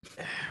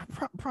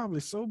 Probably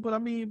so, but I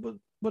mean,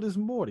 but it's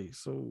Morty,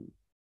 so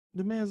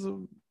the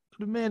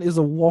man is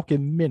a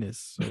walking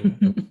menace. So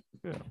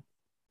yeah.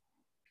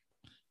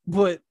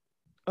 But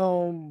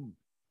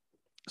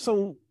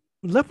so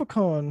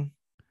Leprechaun,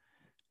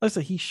 let's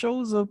say he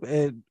shows up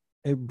at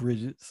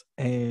Bridget's,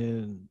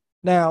 and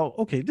now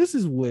okay, this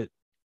is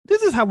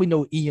how we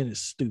know Ian is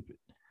stupid.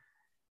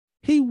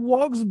 He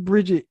walks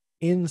Bridget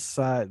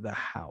inside the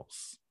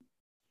house.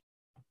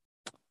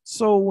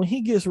 So when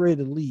he gets ready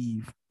to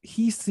leave,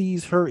 he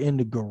sees her in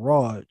the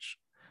garage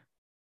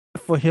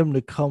for him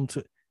to come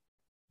to.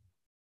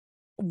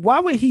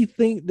 Why would he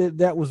think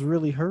that was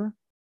really her?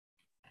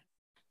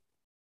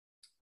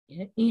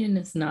 Yeah, Ian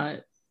is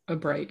not a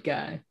bright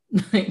guy.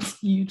 Like,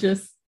 you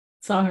just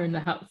saw her in the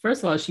house.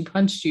 First of all, she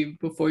punched you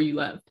before you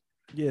left.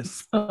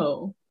 Yes.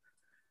 So,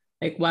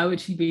 like, why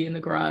would she be in the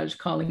garage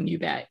calling you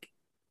back?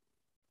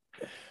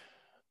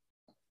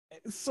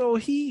 So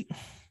he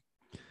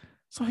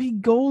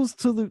goes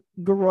to the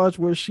garage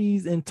where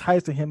she's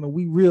enticing him, and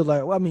we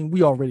realize, well, I mean,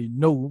 we already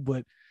know,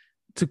 but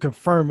to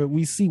confirm it,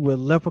 we see where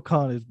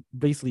Leprechaun is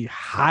basically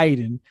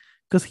hiding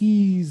because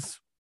he's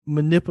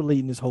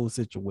manipulating this whole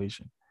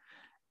situation.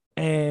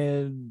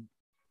 And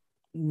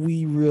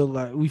we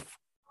realize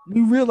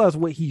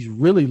what he's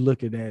really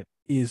looking at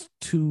is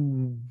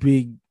two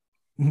big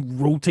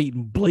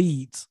rotating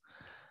blades.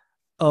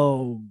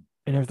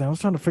 And everything. I was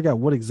trying to figure out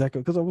what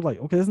exactly, because I was like,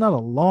 okay, it's not a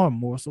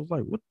lawnmower. So I was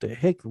like, what the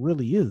heck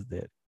really is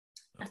that?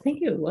 I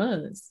think it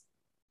was.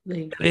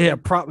 Like, he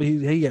had propped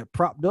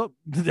up.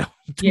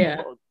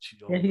 Yeah,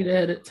 he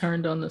had it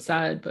turned on the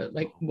side, but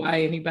like,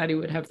 why anybody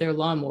would have their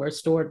lawnmower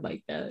stored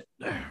like that?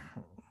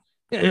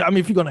 I mean,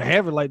 if you're gonna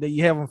have it like that,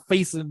 you have them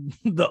facing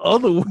the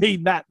other way,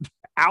 not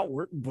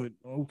outward. But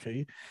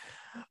okay.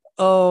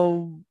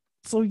 So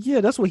yeah,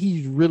 that's what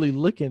he's really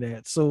looking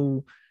at.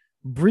 So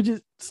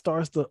Bridget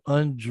starts to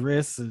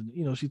undress,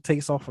 and she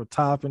takes off her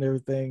top and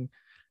everything.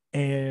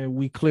 And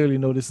we clearly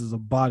know this is a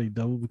body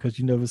double because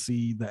you never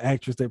see the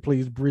actress that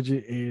plays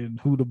Bridget and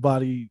who the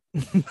body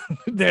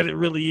that it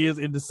really is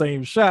in the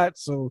same shot.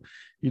 So,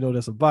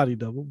 that's a body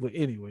double. But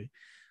anyway,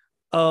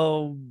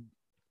 so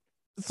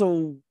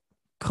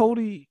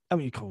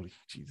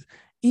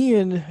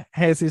Ian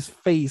has his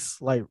face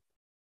like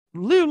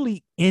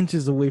literally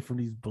inches away from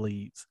these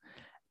blades.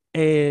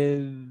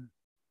 And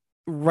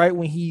right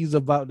when he's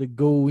about to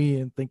go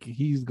in thinking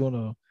he's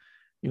gonna,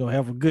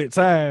 have a good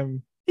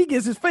time, he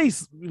gets his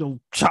face,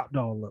 chopped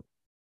all up.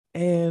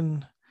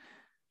 And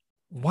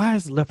why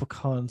is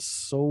Leprechaun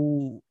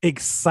so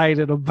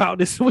excited about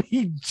this when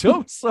he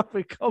jumps up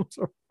and comes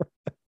around?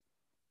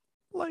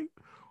 Like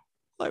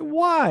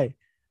why?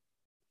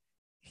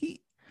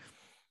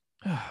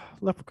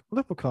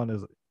 Leprechaun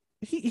is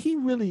he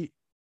really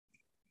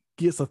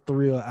gets a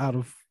thrill out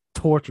of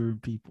torturing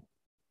people.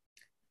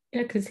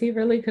 Yeah, because he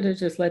really could have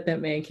just let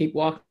that man keep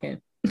walking.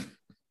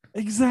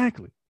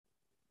 Exactly.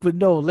 But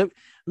no,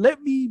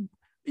 let me,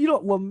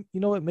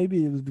 what?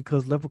 Maybe it was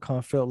because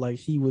Leprechaun felt like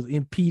he was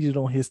impeded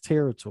on his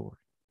territory.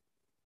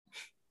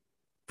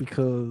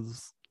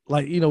 Because,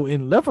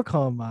 in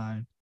Leprechaun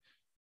mind,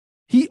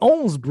 he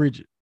owns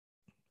Bridget.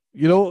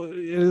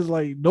 It's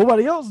like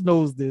nobody else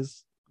knows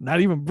this. Not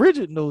even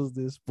Bridget knows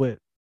this, but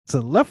to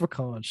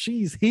Leprechaun,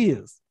 she's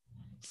his.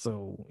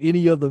 So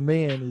any other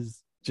man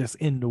is just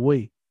in the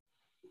way.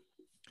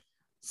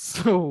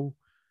 So,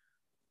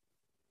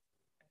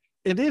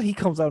 and then he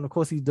comes out, and of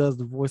course he does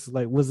the voices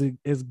like, was it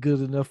as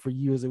good enough for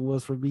you as it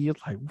was for me? It's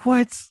like,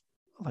 what?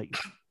 Like,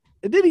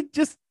 and then he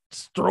just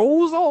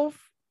strolls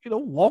off,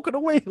 walking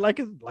away like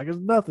it's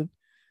nothing.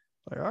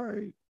 Like, all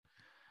right.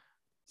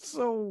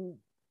 So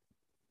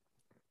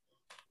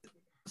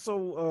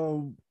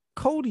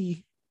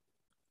Cody,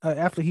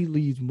 after he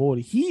leaves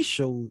Morty,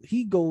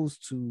 he goes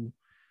to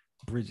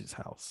Bridget's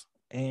house,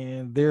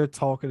 and they're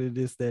talking to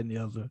this, that, and the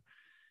other.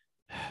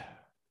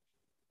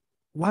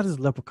 Why does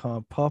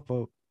Leprechaun pop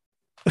up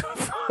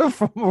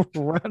from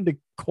around the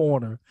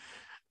corner?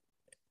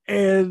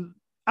 And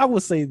I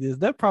would say this,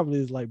 that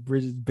probably is like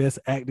Bridget's best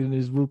acting in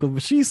this movie, because when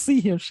she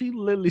see him, she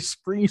literally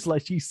screams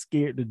like she's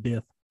scared to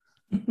death.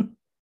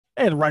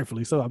 And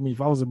rightfully so. I mean,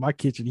 if I was in my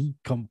kitchen, he'd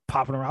come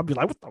popping around, I'd be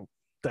like, what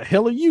the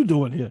hell are you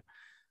doing here?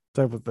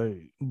 Type of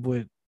thing.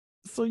 But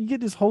so you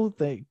get this whole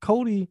thing.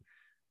 Cody,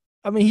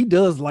 I mean, he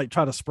does like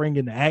try to spring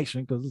into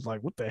action because it's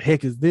like, what the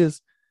heck is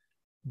this?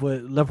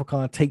 But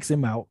Leprechaun takes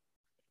him out,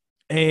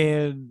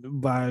 and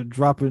by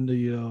dropping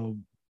the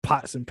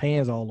pots and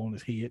pans all on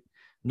his head,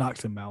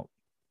 knocks him out.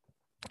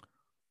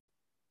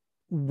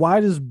 Why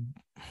does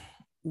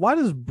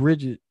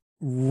Bridget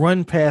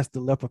run past the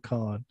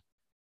Leprechaun?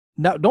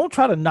 Now, don't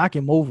try to knock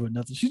him over or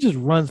nothing. She just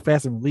runs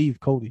past him and leave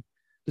Cody.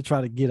 to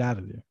try to get out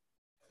of there.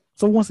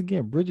 So once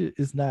again, Bridget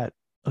is not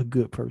a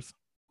good person.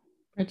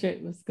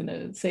 Bridget was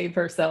gonna save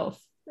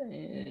herself,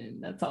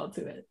 and that's all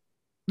to it.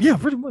 Yeah,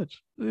 pretty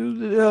much.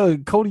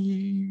 Cody,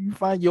 you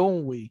find your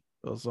own way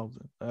or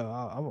something.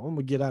 I'm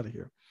gonna get out of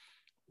here.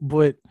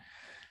 But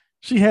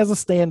she has a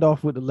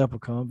standoff with the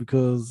leprechaun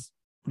because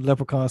the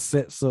leprechaun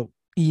sets up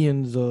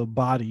Ian's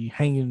body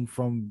hanging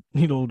from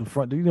the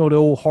front. The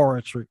old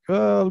horror trick.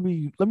 Let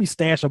me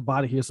stash a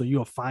body here so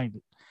you'll find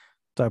it,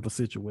 type of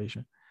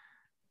situation.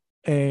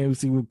 And we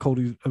see with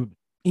Cody's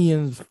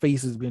Ian's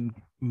face has been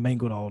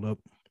mangled all up,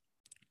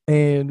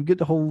 and we get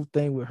the whole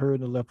thing with her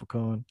and the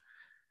leprechaun.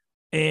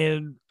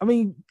 And I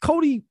mean,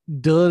 Cody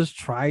does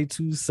try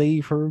to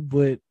save her,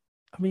 but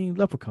I mean,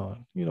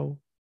 leprechaun,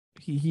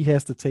 he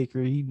has to take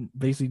her. He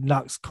basically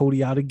knocks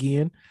Cody out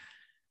again,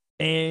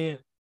 and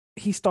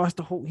he does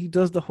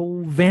the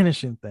whole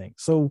vanishing thing.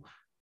 So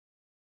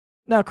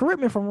now, correct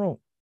me if I'm wrong.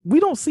 We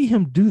don't see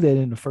him do that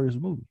in the first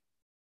movie.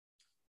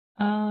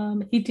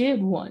 He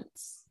did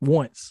once.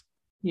 Once.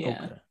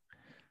 Yeah.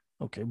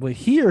 Okay, but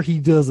here he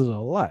does it a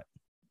lot.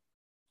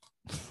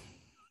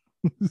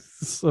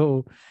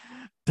 So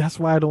that's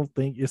why I don't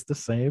think it's the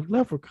same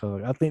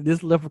leprechaun. I think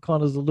this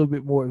leprechaun is a little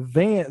bit more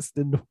advanced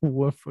than the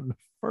one from the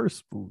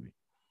first movie.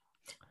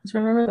 Just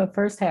remember the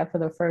first half of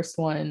the first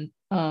one,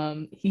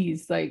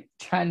 he's like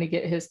trying to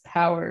get his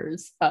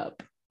powers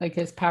up. Like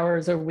his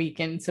powers are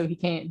weakened, so he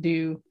can't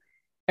do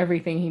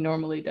everything he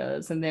normally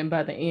does. And then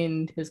by the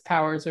end, his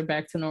powers are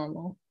back to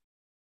normal.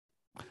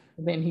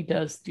 And then he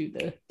does do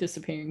the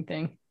disappearing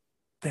thing.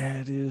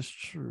 That is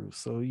true.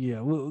 So yeah,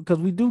 because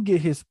we do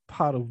get his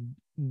pot of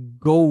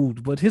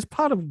gold, but his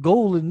pot of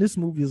gold in this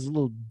movie is a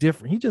little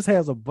different. He just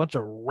has a bunch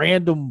of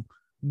random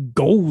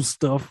gold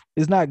stuff.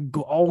 It's not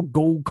all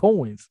gold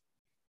coins.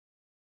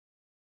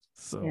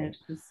 So yeah, it's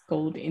just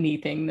gold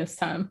anything this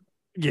time.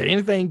 Yeah,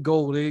 anything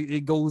gold,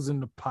 it goes in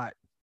the pot.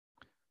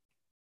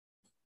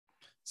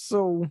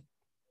 So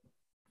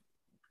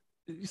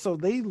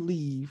they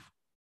leave,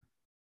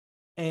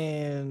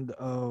 and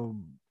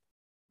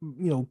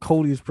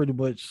Cody is pretty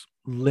much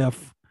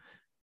left,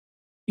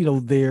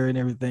 there and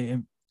everything.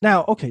 And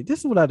now, okay, this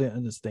is what I didn't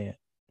understand.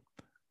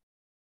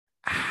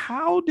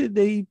 How did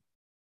they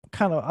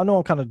I know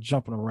I'm kind of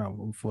jumping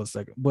around for a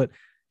second, but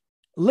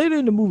later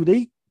in the movie,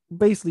 they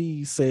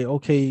basically say,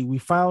 okay, we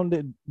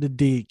found the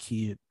dead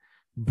kid.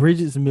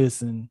 Bridget's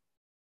missing.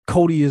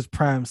 Cody is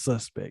prime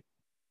suspect.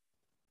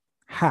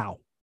 How?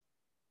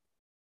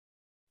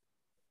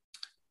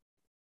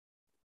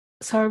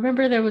 So I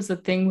remember there was a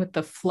thing with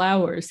the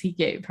flowers he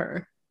gave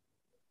her.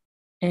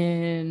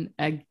 And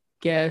I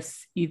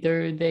guess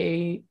either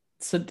they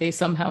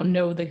somehow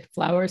know the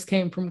flowers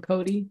came from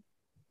Cody.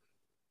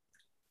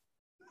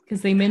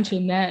 Because they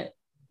mentioned that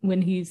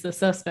when he's the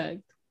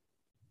suspect.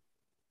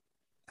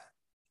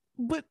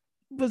 But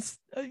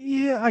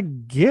yeah, I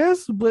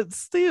guess, but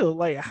still,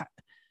 like,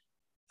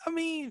 I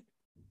mean,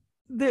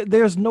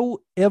 there's no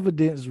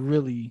evidence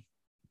really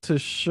to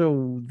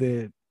show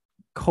that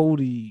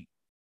Cody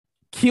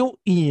killed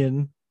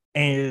Ian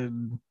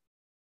and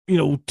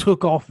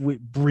took off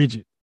with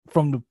Bridget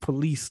from the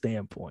police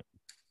standpoint.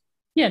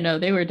 Yeah, no,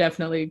 they were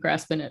definitely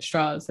grasping at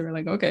straws. They were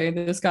like, okay,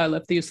 this guy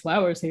left these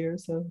flowers here,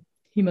 so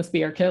he must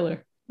be our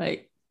killer.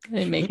 Like, it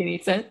didn't make any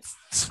sense.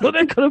 So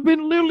that could have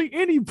been literally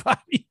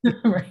anybody.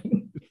 Right.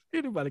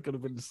 Anybody could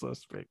have been the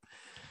suspect.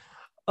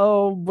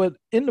 But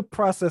in the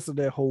process of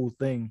that whole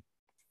thing,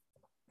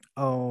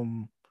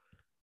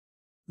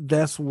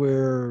 that's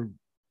where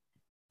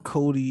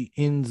Cody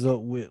ends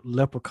up with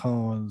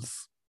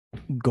Leprechaun's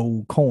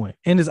gold coin.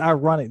 And it's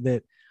ironic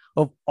that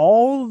of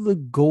all the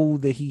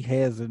gold that he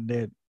has in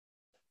that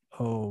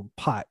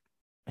pot,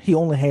 he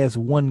only has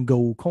one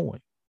gold coin.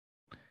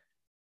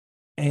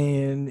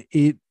 And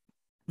it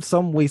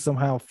some way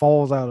somehow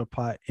falls out of the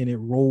pot and it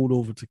rolled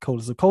over to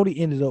Cody. So Cody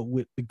ended up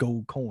with the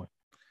gold coin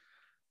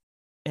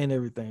and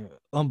everything,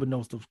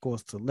 unbeknownst, of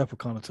course, to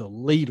Leprechaun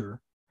until later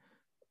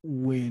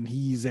when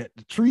he's at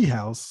the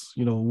treehouse,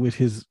 with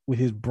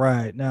his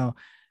bride. Now,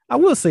 I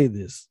will say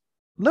this: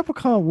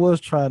 Leprechaun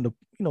was trying to,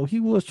 he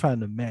was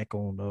trying to mac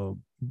on,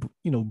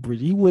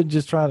 Bridget. He wasn't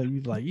just trying to be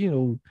like,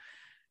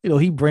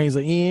 he brings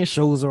her in,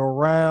 shows her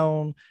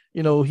around.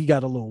 He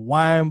got a little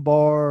wine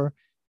bar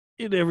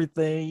and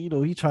everything.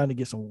 He trying to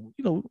get some,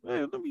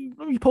 hey, let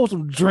me pour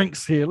some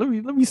drinks here. Let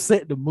me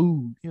set the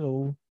mood,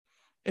 and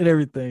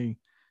everything.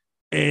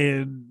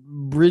 And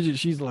Bridget,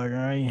 she's like,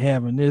 I ain't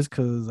having this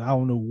because I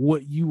don't know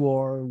what you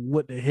are.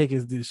 What the heck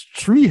is this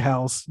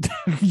treehouse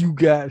you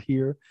got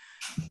here?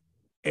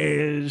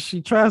 And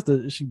she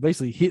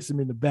basically hits him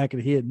in the back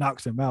of the head,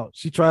 knocks him out.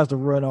 She tries to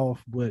run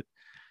off, but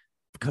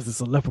because it's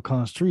a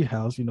leprechaun's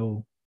treehouse,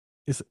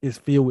 it's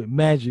filled with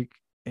magic.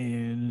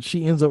 And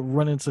she ends up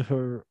running to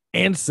her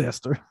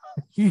ancestor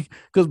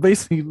because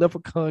basically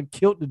Leprechaun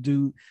killed the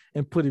dude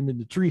and put him in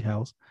the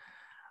treehouse.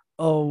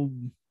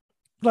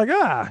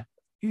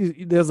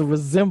 There's a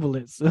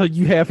resemblance.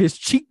 You have his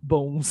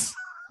cheekbones,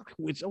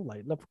 which I'm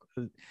like,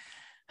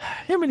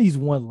 him and these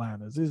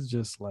one-liners is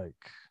just like,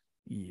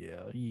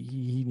 yeah,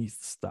 he needs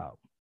to stop.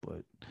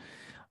 But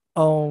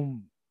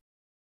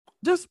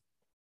just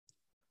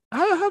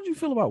how do you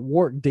feel about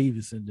Warwick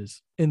Davis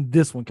in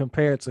this one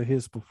compared to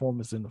his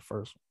performance in the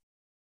first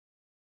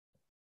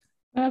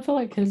I feel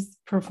like his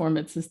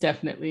performance is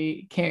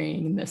definitely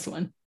carrying this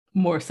one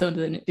more so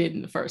than it did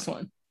in the first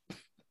one.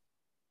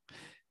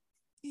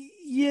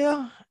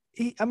 Yeah,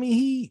 I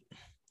mean,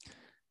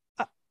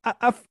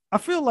 I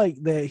feel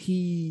like that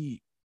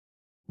he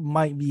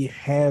might be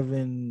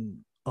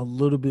having a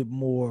little bit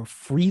more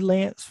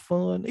freelance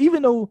fun,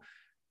 even though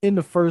in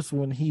the first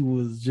one he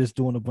was just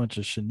doing a bunch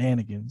of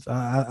shenanigans.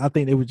 I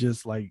think they were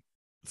just like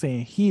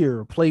saying,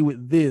 here, play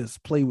with this,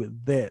 play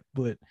with that.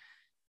 But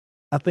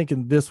I think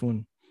in this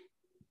one,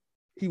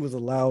 he was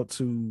allowed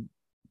to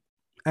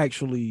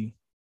actually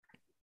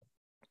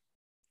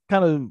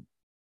kind of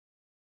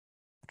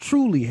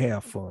truly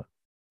have fun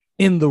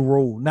in the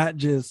role, not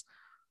just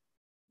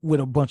with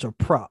a bunch of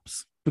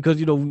props.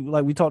 Because,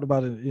 like we talked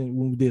about it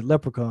when we did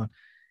Leprechaun,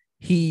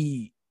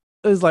 he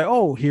is like,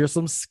 oh, here's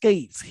some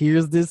skates.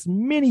 Here's this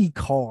mini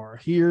car.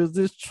 Here's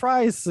this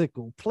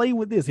tricycle. Play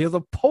with this. Here's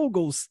a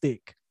pogo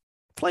stick.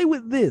 Play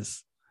with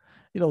this.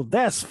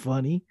 That's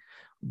funny.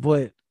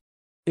 But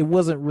it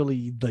wasn't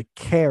really the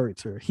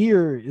character.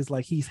 Here is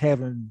like he's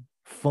having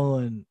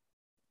fun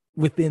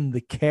within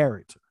the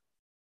character.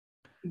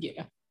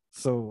 Yeah.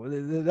 So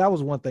that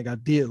was one thing I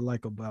did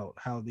like about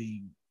how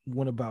they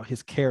went about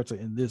his character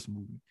in this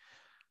movie.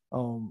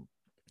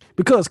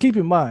 Because keep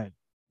in mind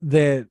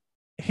that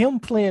him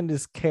playing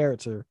this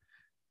character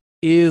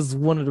is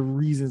one of the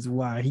reasons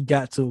why he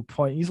got to a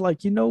point. He's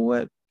like, you know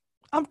what?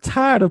 I'm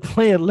tired of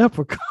playing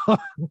Leprechaun.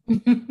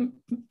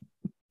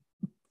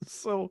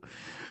 So,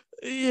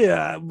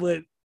 yeah,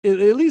 but at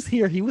least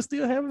here he was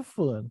still having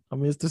fun. I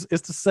mean, it's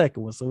the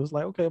second one, so it's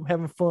like, okay, I'm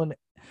having fun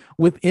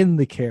within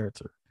the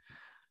character.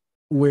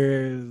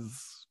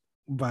 Whereas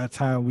by the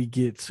time we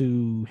get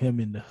to him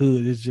in the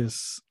hood, it's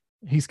just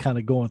he's kind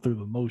of going through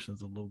the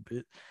motions a little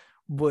bit.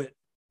 But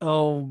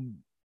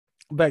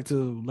back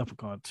to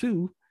Leprechaun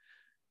 2.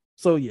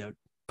 So yeah,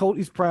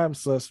 Cody's prime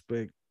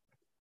suspect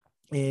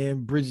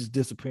and Bridget's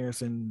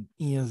disappearance and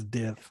Ian's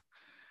death.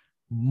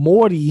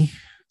 Morty,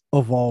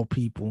 of all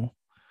people,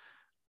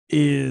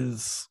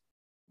 is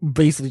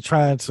basically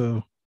trying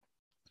to,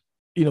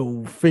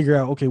 figure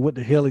out, okay, what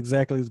the hell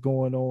exactly is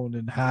going on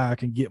and how I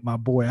can get my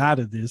boy out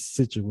of this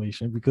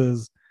situation,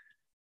 because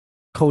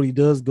Cody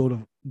does go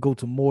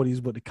to Morty's,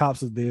 but the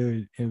cops are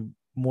there and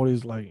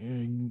Morty's like,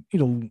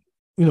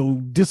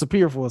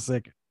 disappear for a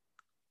second.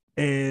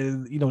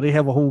 And, they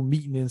have a whole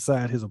meeting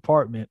inside his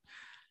apartment.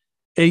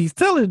 And he's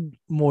telling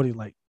Morty,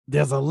 like,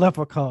 there's a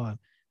leprechaun.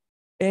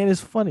 And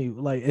it's funny,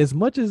 like, as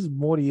much as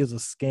Morty is a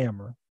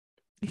scammer,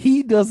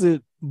 he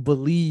doesn't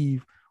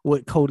believe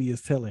what Cody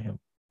is telling him.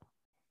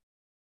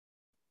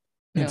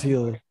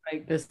 Until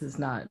like, this is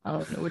not, I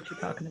don't know what you're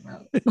talking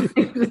about.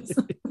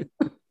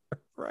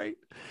 Right.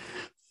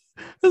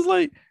 It's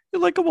like,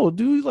 come on,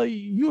 dude, like,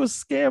 you're a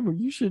scammer.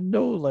 You should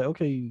know, like,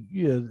 okay,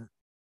 yeah,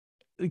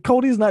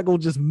 Cody's not gonna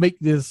just make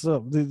this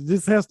up.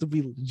 This has to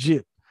be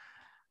legit.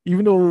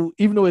 Even though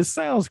it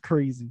sounds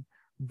crazy,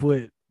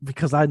 but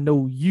because I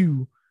know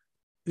you,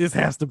 this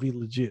has to be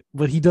legit.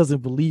 But he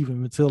doesn't believe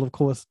him until, of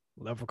course,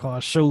 Leprechaun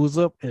shows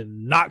up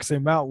and knocks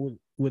him out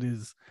with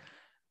his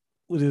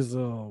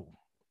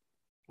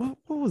what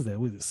was that?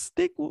 With his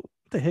stick? What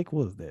the heck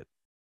was that?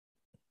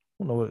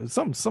 I don't know.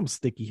 Some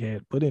stick he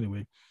had, but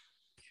anyway,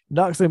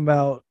 knocks him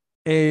out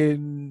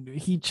and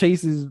he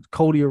chases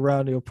Cody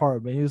around the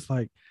apartment. He's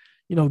like,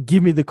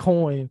 give me the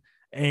coin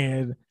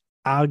and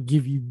I'll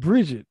give you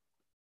Bridget.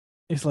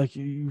 It's like,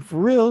 you for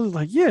real? It's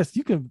like, yes,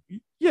 you can.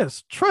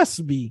 Yes,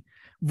 trust me.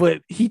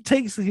 But he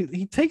takes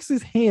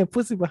his hand,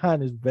 puts it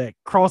behind his back,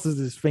 crosses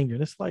his finger,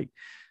 and it's like,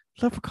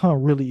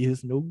 Leprechaun really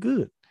is no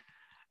good.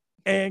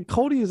 And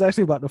Cody is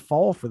actually about to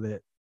fall for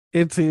that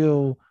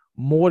until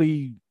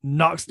Morty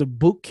knocks the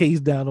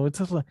bookcase down on it.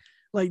 It's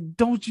like,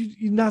 don't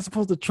you're not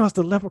supposed to trust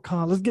the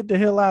Leprechaun. Let's get the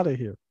hell out of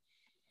here.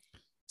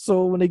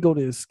 So when they go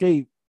to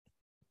escape,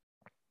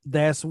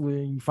 that's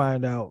when you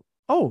find out,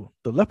 oh,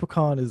 the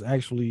Leprechaun is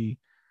actually,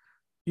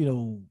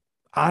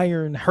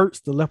 iron hurts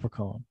the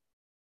Leprechaun.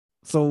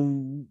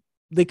 So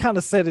they kind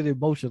of set it in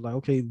motion, like,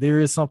 okay, there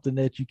is something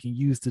that you can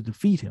use to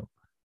defeat him,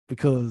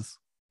 because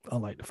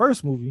unlike the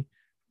first movie,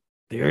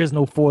 there is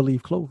no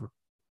 4-leaf clover.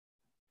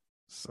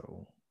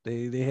 So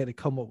they had to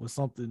come up with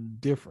something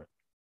different.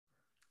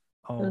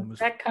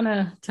 That kind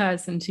of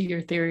ties into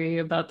your theory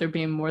about there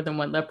being more than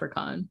one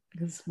leprechaun,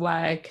 because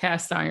why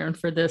cast iron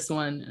for this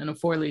one and a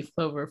 4-leaf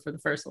clover for the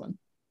first one?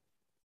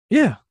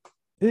 Yeah,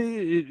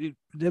 that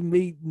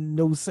made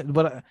no sense.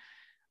 But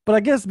I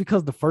guess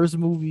because the first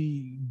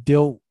movie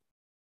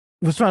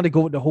was trying to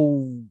go with the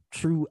whole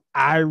true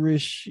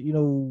Irish,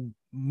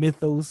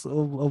 mythos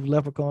of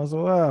leprechauns. So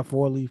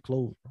 4-leaf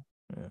clover.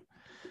 Yeah.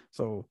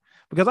 So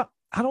because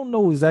I don't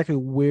know exactly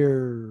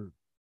where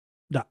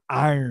the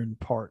iron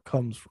part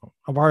comes from.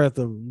 I probably have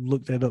to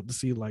look that up to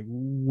see, like,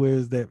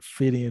 where's that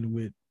fit in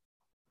with,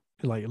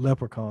 like,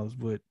 leprechauns.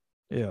 But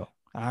yeah,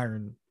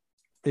 iron,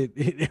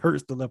 it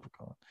hurts the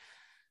leprechaun.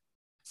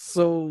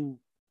 So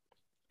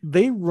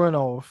they run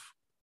off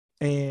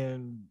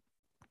and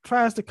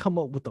tries to come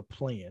up with a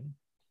plan.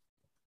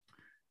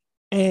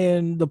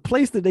 And the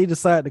place that they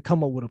decide to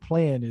come up with a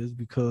plan is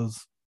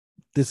because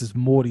this is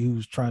Morty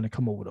who's trying to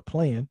come up with a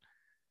plan.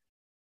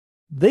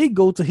 They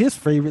go to his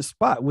favorite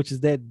spot, which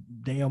is that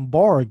damn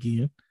bar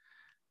again.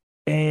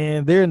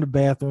 And they're in the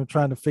bathroom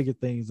trying to figure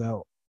things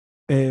out.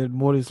 And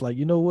Morty's like,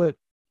 you know what?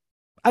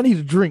 I need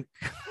a drink.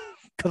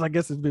 Because I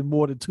guess it's been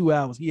more than 2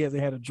 hours. He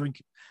hasn't had a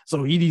drink.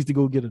 So he needs to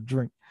go get a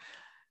drink.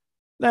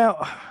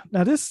 Now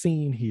this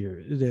scene here,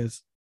 it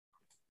is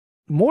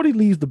Morty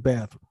leaves the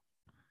bathroom.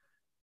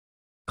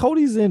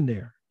 Cody's in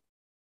there.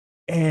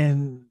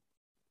 And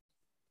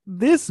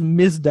this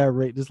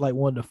misdirect is like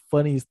one of the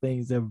funniest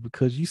things ever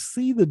because you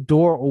see the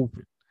door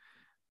open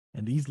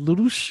and these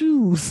little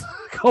shoes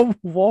come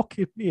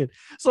walking in.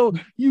 So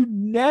you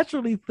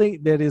naturally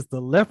think that it's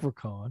the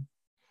leprechaun.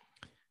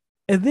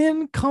 And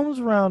then comes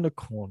around the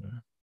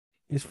corner.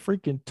 It's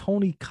freaking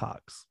Tony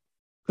Cox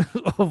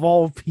of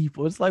all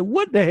people. It's like,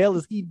 what the hell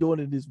is he doing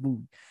in this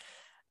movie?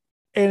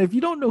 And if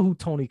you don't know who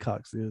Tony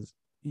Cox is,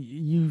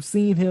 you've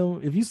seen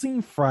him. If you've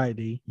seen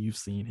Friday, you've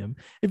seen him.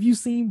 If you've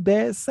seen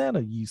Bad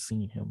Santa, you've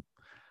seen him.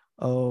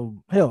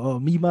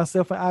 Me,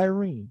 Myself, and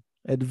Irene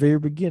at the very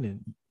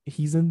beginning.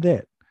 He's in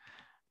that.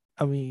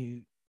 I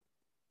mean,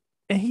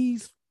 and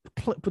he's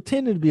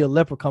pretending to be a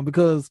leprechaun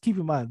because keep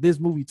in mind, this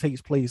movie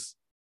takes place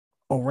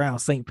around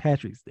St.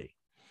 Patrick's Day.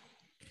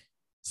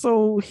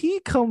 So he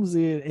comes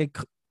in and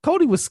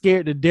Cody was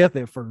scared to death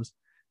at first,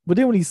 but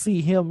then when he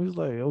see him, he's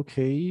like,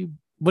 okay,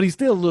 but he's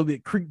still a little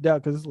bit creeped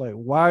out because it's like,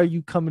 why are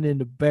you coming in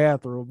the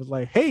bathroom? It's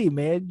like, hey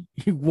man,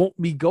 you want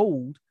me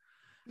gold?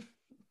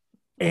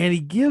 And he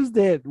gives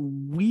that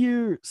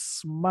weird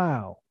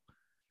smile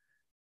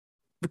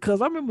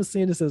because I remember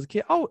seeing this as a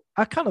kid. Oh,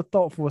 I kind of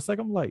thought for a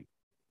second, I'm like,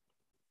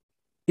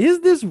 is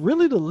this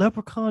really the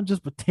leprechaun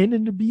just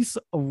pretending to be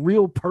a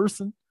real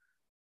person?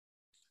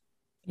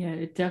 Yeah,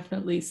 it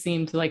definitely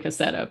seemed like a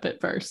setup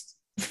at first.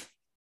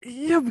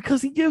 Yeah,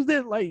 because he gives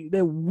that like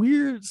that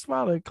weird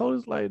smile, and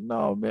Cody's like,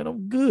 "No, man,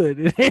 I'm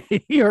good." And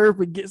he hurry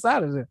and gets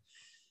out of there.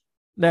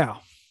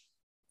 Now,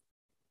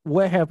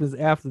 what happens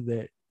after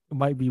that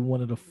might be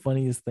one of the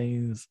funniest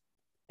things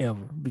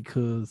ever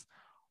because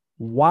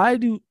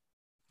the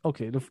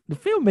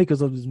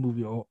filmmakers of this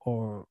movie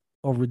are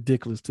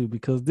ridiculous too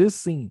because this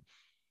scene,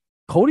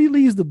 Cody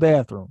leaves the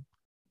bathroom.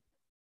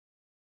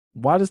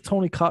 Why does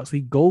Tony Cox?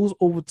 He goes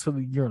over to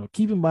the urinal.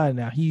 Keep in mind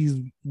now, he's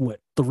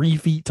 3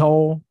 feet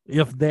tall,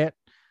 if that.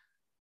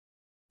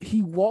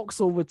 He walks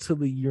over to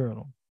the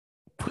urinal,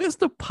 puts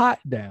the pot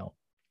down,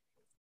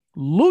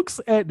 looks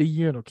at the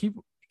urinal. Keep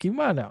in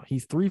mind now,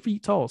 he's 3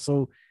 feet tall.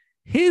 So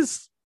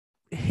his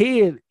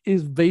head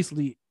is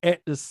basically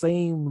at the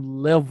same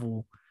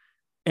level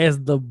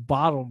as the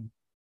bottom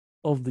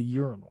of the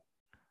urinal.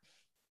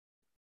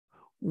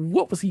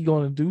 What was he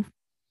going to do?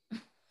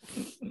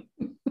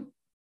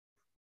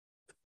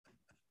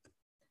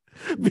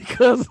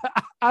 Because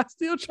I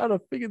still try to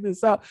figure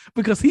this out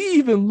because he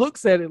even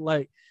looks at it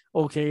like,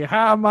 okay,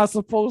 how am I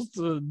supposed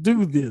to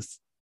do this?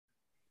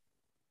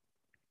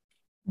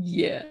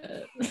 Yeah.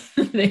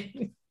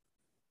 And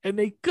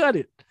they cut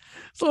it.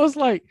 So it's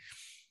like,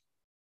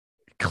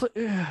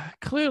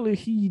 clearly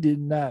he did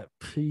not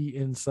pee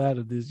inside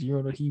of this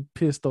urinal. He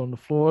pissed on the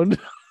floor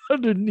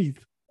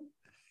underneath.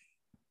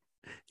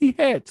 He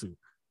had to.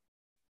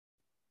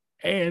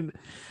 And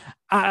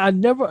I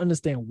never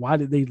understand why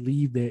did they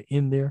leave that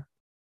in there?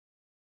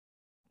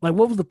 Like,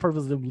 what was the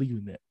purpose of them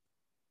leaving that?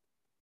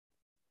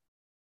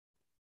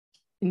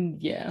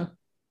 Yeah.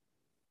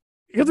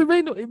 Because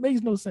it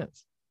makes no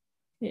sense.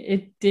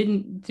 It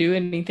didn't do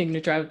anything to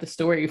drive the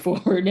story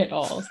forward at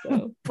all.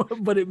 So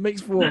but it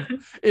makes for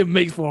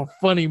a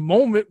funny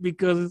moment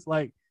because it's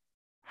like,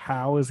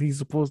 how is he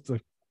supposed to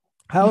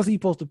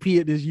pee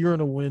at this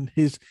urinal when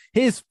his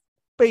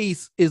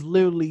face is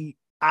literally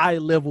eye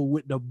level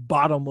with the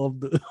bottom of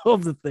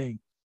the thing?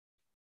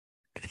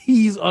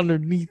 He's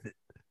underneath it.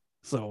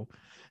 So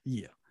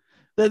yeah.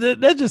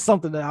 That's just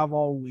something that I've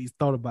always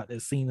thought about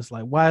that scene. It's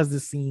like, why is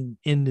this scene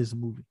in this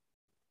movie?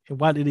 And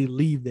why did they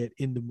leave that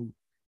in the movie?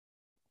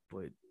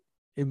 But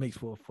it makes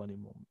for a funny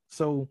moment.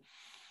 So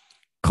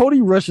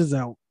Cody rushes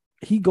out.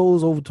 He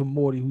goes over to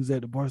Morty, who's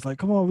at the bar. He's like,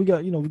 come on, we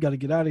got to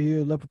get out of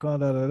here. Leprechaun,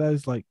 da, da, da.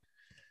 It's like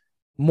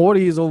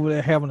Morty is over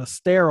there having a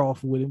stare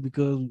off with him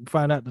because we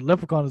find out the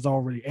leprechaun is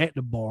already at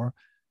the bar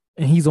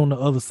and he's on the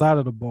other side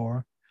of the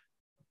bar.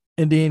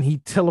 And then he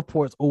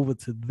teleports over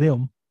to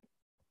them.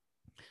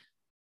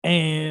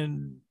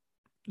 And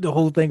the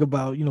whole thing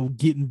about,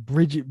 getting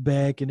Bridget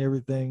back and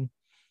everything.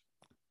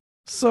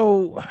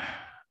 So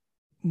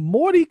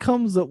Morty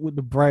comes up with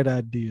the bright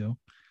idea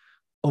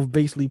of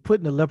basically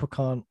putting the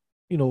leprechaun,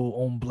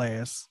 on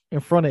blast in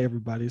front of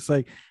everybody. It's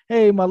like,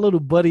 hey, my little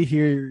buddy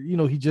here,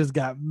 he just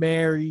got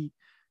married,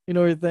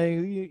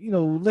 everything,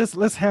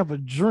 let's have a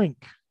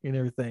drink and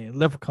everything. And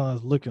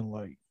Leprechaun's looking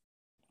like,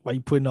 why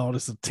you putting all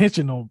this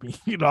attention on me?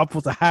 I'm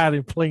supposed to hide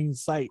in plain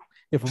sight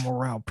if I'm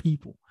around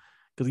people.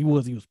 Because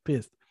he was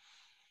pissed.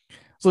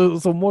 So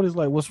Morty's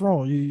like, what's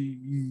wrong?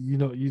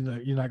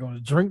 You're not going to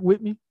drink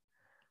with me?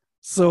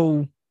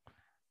 So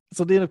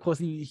So then, of course,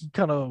 he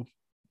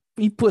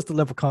puts the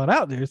leprechaun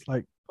out there. It's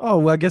like, oh,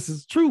 well, I guess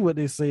it's true what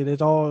they say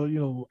that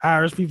all,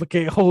 Irish people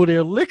can't hold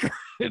their liquor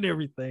and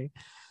everything.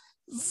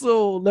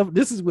 So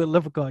this is where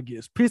Leprechaun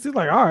gets pissed. He's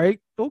like, all right,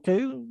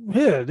 okay,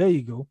 here, there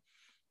you go.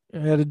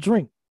 And had a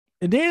drink.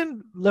 And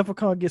then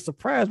Leprechaun gets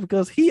surprised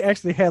because he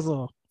actually has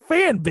a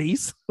fan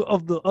base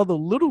of the other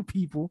little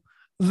people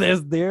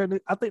that's there. And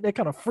I think that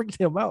kind of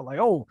freaked him out. Like,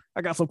 oh,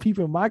 I got some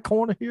people in my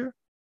corner here.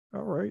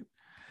 All right.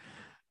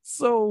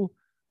 So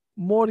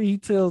Morty, he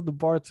tells the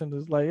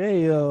bartenders, like,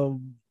 hey,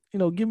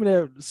 give me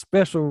that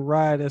special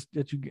ride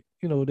that you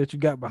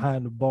got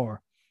behind the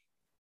bar.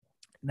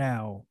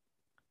 Now,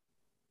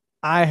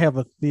 I have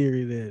a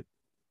theory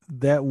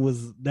that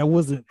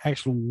wasn't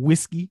actual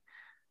whiskey.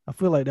 I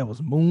feel like that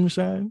was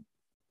moonshine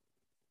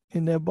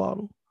in that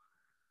bottle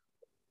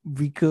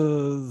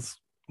because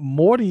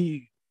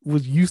Morty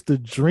was used to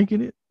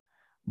drinking it,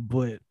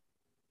 but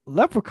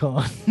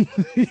Leprechaun,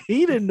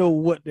 he didn't know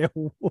what that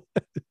was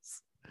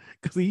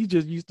because he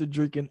just used to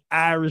drinking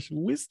Irish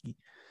whiskey.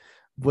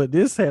 But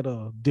this had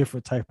a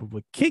different type of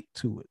a kick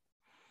to it.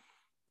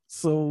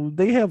 So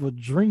they have a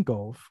drink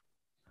off.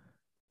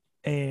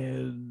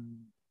 And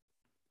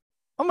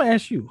I'm gonna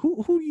ask you,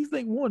 who do you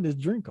think won this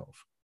drink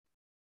off?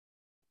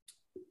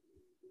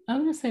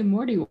 I'm gonna say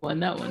Morty won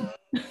that one.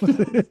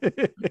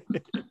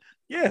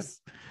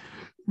 Yes,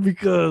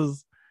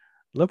 because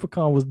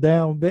Leprechaun was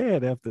down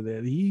bad after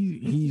that.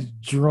 He's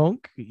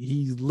drunk.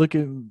 He's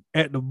looking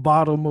at the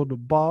bottom of the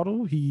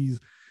bottle. He's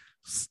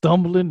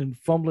stumbling and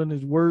fumbling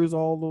his words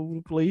all over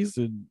the place.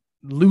 And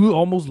Lou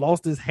almost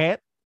lost his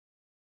hat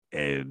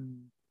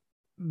and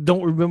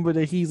don't remember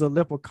that he's a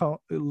leprechaun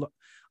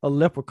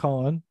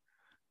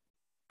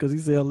because he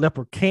said a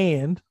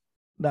leprechaun,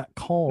 not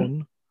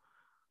con.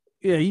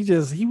 Yeah, he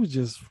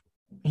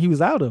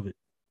was out of it.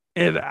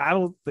 And I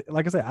don't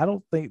like I said, I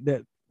don't think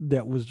that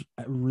was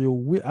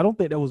real. I don't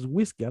think that was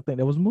whiskey. I think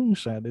that was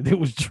moonshine that it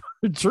was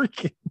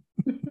drinking.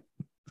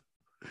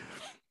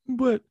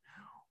 But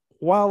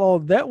while all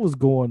that was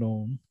going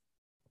on,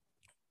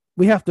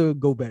 we have to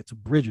go back to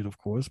Bridget, of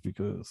course,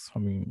 because I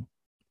mean,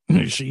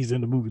 she's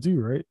in the movie too,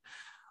 right?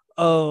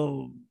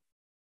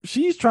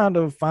 She's trying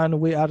to find a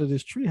way out of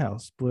this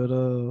treehouse, but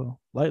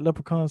like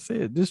Leprechaun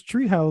said, this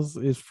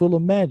treehouse is full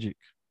of magic,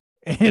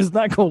 and it's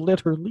not gonna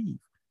let her leave.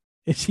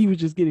 And she was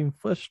just getting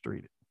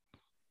frustrated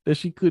that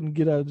she couldn't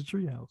get out of the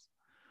treehouse.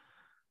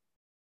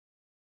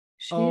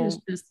 She is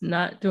just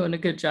not doing a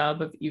good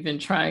job of even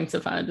trying to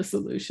find a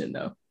solution,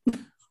 though.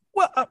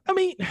 Well, I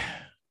mean,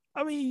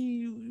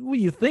 when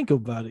you think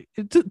about it,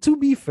 to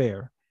be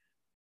fair,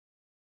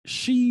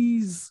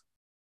 she's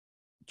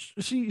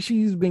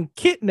been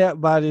kidnapped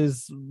by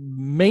this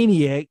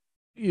maniac,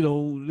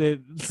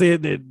 that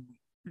said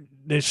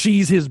that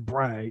she's his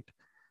bride,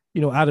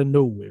 out of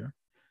nowhere,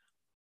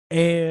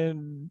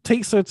 and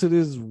takes her to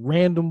this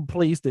random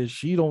place that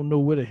she don't know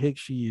where the heck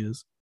she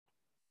is.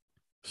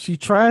 She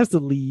tries to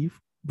leave,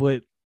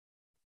 but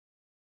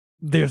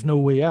there's no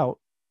way out.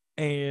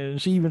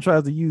 And she even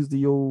tries to use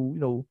the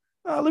old,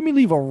 let me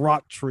leave a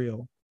rock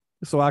trail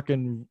so I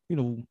can,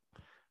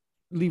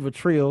 leave a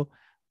trail.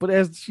 But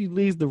as she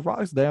lays the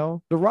rocks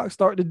down, the rocks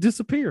start to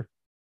disappear.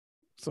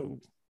 So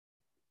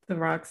the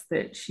rocks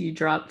that she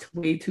dropped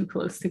way too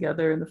close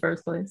together in the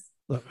first place.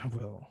 Look,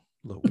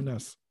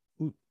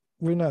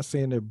 we're not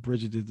saying that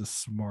Bridget is the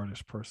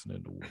smartest person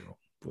in the world,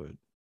 but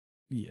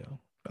yeah.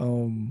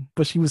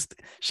 But she was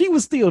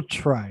still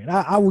trying.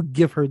 I would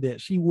give her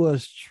that. She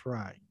was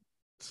trying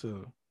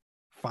to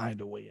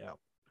find a way out,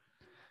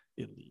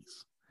 at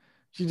least.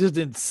 She just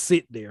didn't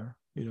sit there,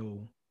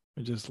 and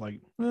just like,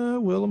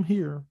 well, I'm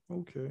here.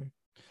 Okay.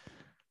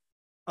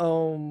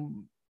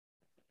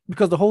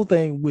 Because the whole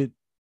thing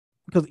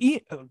because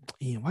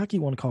Ian, why I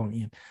keep want to call him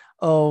Ian?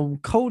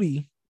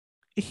 Cody,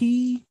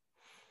 he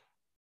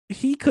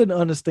couldn't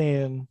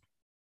understand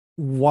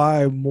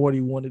why Morty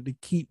wanted to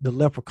keep the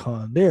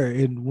leprechaun there.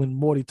 And when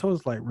Morty told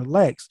us, like,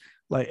 relax,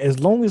 like, as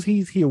long as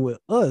he's here with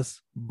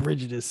us,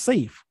 Bridget is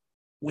safe,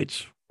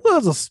 which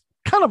was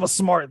a kind of a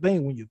smart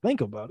thing when you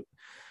think about it.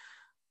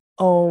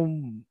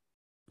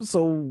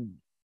 So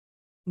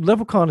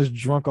Leprechaun is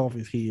drunk off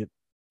his head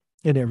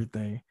and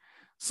everything.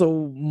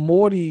 So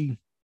Morty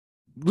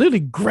literally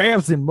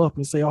grabs him up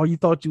and say, "Oh, you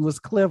thought you was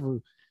clever."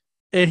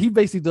 And he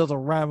basically does a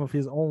rhyme of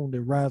his own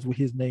that rhymes with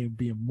his name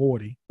being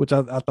Morty, which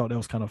I thought that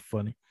was kind of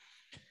funny.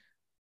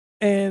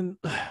 And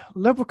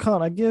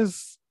Leprechaun, I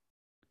guess,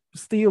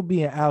 still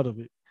being out of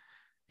it,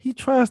 he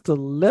tries to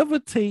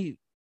levitate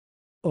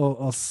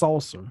a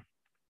saucer.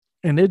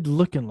 And they're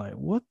looking like,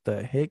 what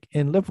the heck?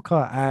 And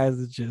Leprechaun eyes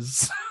are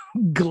just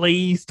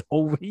glazed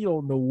over. He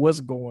don't know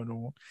what's going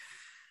on.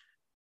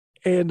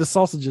 And the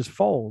saucer just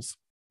falls.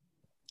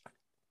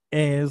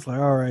 And it's like,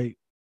 all right,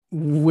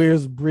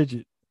 where's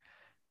Bridget?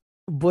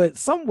 But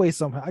some way,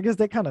 somehow, I guess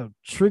that kind of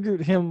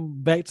triggered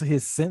him back to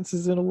his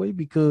senses in a way,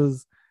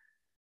 because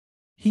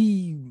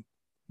he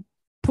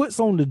puts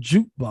on the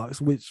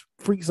jukebox, which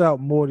freaks out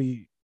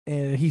Morty,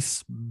 and he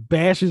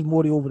bashes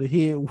Morty over the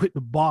head with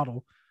the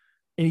bottle.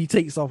 And he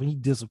takes off and he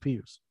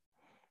disappears.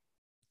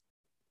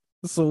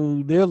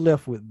 So they're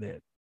left with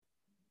that.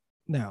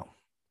 Now,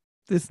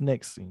 this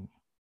next scene,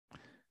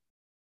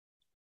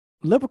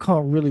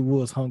 Leprechaun really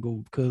was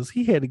hungover because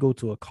he had to go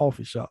to a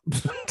coffee shop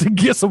to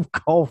get some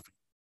coffee.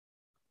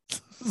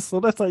 So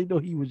that's how you know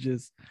he was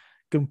just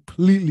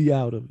completely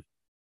out of it.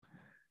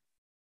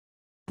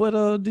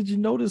 But did you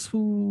notice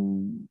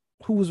who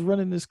was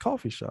running this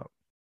coffee shop?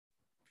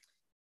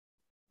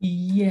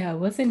 Yeah,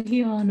 wasn't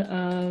he on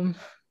Mad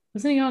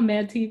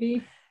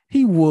TV?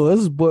 He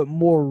was, but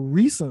more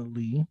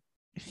recently,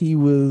 he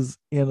was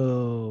in a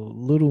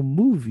little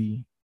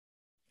movie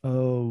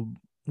uh,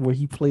 where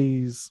he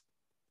plays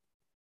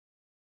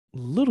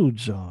Little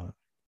John.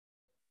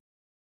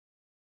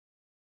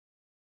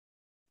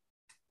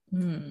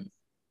 Hmm.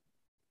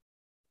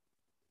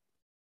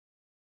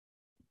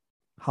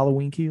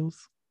 Halloween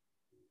Kills.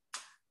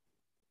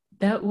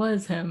 That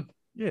was him.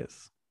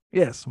 Yes.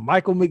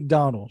 Michael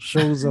McDonald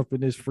shows up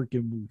in this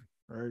freaking movie,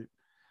 right?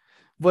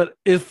 But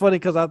it's funny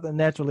because I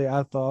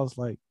thought I was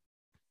like,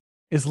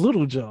 it's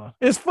Little John.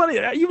 It's funny,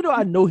 even though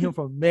I know him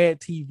from Mad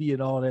TV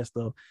and all that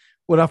stuff.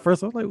 When I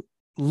first I was like,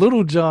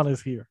 Little John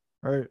is here,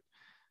 right?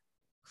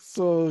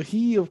 So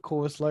he, of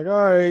course, like,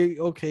 all right,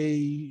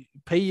 okay,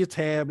 pay your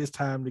tab. It's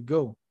time to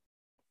go.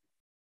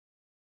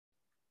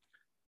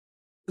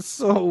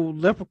 So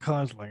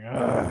Leprechaun's like,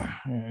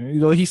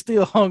 he's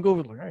still hung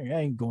over. Like,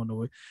 I ain't going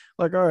nowhere.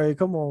 Like, all right,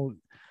 come on.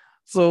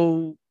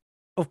 So,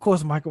 of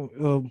course,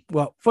 Michael.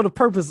 Well, for the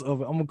purpose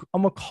of it, I'm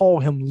gonna call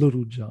him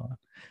Little John.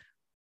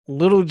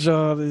 Little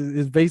John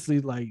is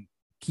basically like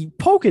keep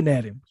poking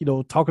at him,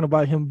 talking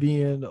about him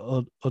being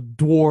a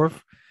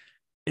dwarf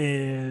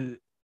and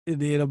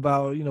then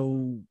about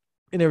and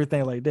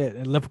everything like that.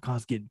 And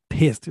Leprechaun's getting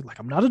pissed. He's like,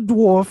 I'm not a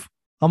dwarf.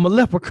 I'm a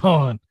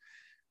leprechaun.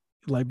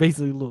 Like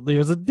basically, look,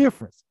 there's a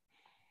difference.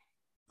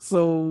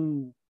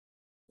 So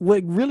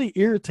what really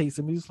irritates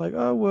him, he's like,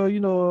 oh well,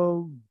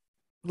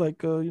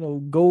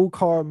 gold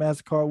card,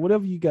 MasterCard,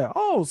 whatever you got.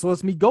 Oh, so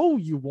it's me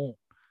gold you want?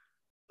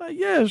 Like,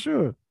 yeah,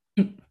 sure.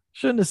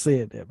 Shouldn't have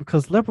said that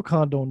because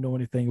Leprechaun don't know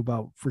anything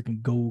about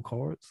freaking gold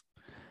cards.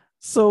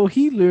 So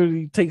he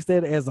literally takes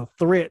that as a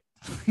threat.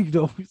 He's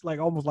like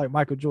almost like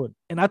Michael Jordan.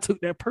 And I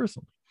took that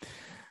personally.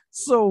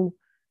 So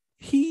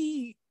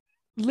he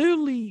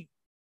literally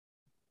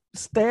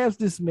stabs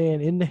this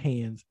man in the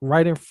hands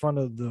right in front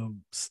of the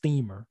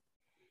steamer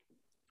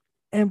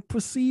and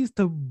proceeds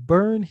to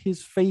burn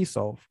his face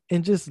off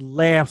and just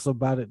laughs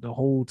about it the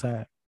whole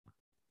time.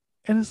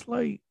 And it's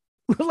like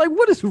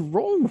what is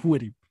wrong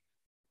with him?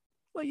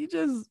 Like you're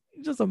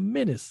just a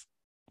menace.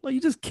 Like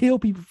you just kill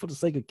people for the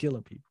sake of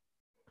killing people.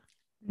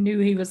 Knew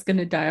he was going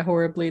to die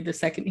horribly the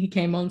second he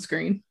came on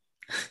screen.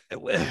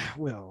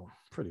 Well,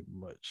 pretty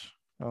much.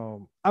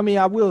 I mean,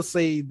 I will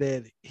say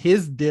that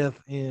his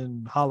death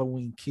in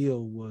Halloween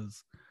Kill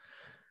was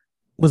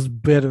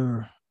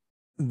better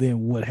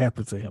than what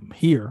happened to him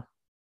here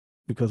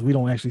because we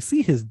don't actually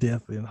see his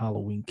death in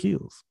Halloween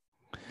Kills.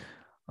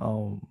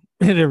 And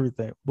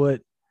everything.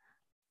 But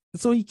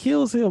so he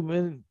kills him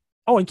and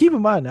keep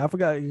in mind, I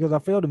forgot because I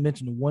failed to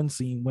mention the one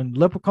scene when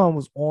Leprechaun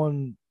was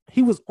on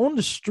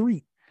the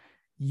street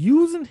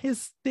using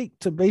his stick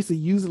to basically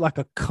use it like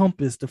a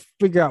compass to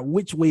figure out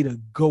which way to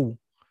go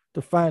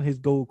to find his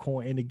gold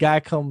coin. And the guy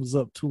comes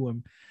up to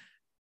him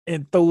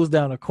and throws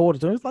down a quarter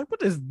to him. It's like,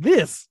 what is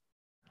this?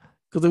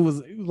 Because it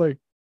was like,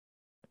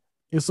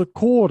 it's a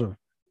quarter.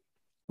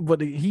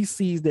 But he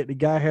sees that the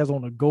guy has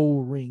on a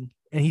gold ring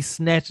and he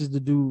snatches the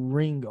dude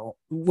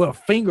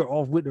finger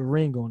off with the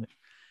ring on it.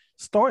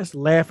 Starts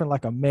laughing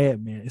like a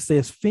madman. It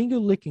says finger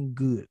licking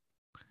good.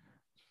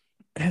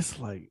 It's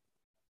like,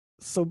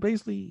 so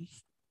basically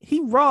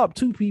he robbed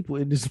two people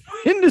in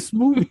this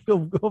movie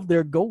of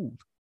their gold.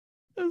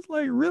 It's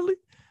like, really?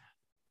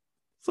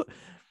 So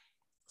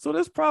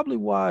that's probably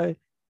why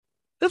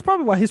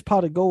his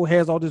pot of gold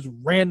has all this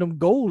random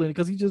gold in it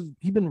because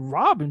he been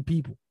robbing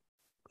people.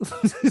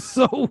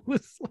 So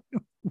it's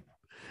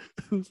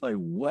like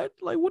what?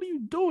 Like, what are you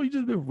doing? You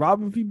just been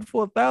robbing people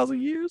for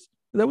 1,000 years? Is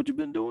that what you've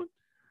been doing?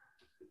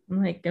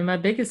 Like, and my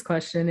biggest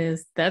question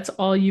is, that's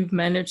all you've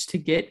managed to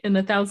get in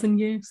 1,000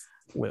 years?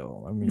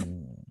 Well, I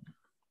mean,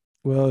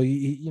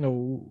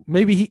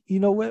 maybe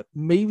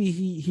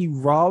he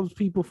robs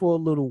people for a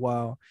little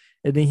while,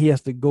 and then he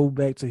has to go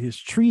back to his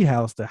tree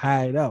house to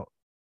hide out.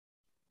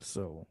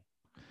 So,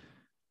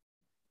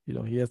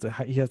 he has to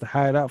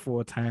hide out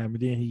for a time, and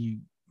then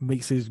he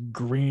makes his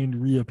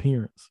grand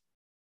reappearance.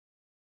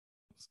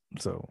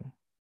 So,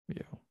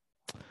 yeah.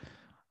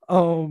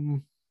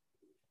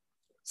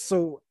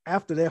 So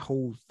after that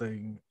whole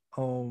thing,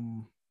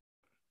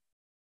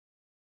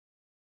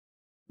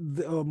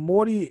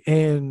 Morty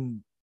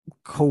and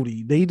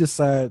Cody, they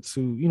decide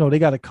to, they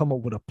got to come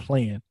up with a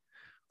plan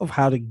of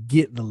how to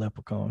get the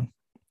leprechaun.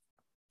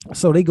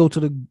 So they go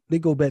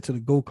back to the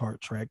go-kart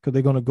track because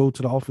they're gonna go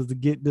to the office to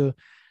get the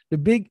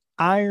big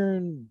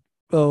iron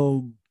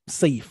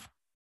safe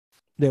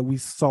that we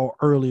saw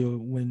earlier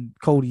when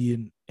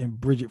Cody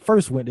and Bridget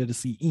first went there to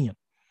see Ian.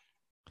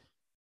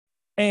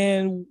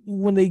 And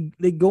when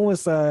they go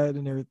inside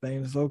and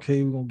everything, it's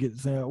okay, we're gonna get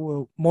this out.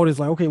 Well, Morty's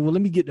like, okay, well,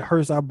 let me get the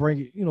hearse, I'll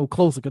bring it,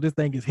 closer because this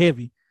thing is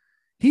heavy.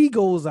 He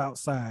goes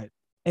outside,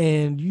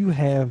 and you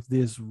have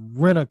this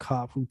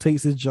rent-a-cop who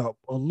takes his job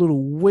a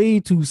little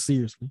way too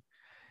seriously.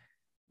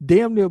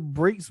 Damn near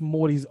breaks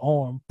Morty's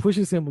arm,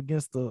 pushes him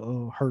against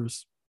the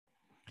hearse,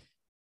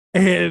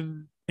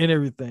 and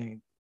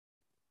everything.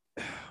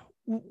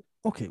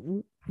 Okay,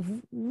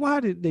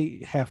 why did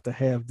they have to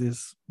have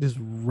this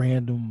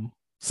random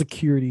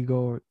security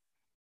guard?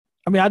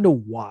 I mean, I know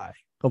why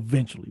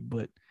eventually,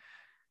 but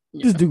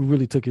this dude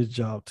really took his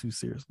job too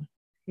seriously.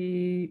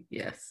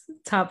 Yes,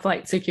 top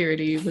flight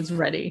security was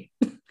ready.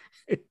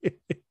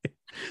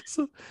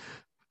 So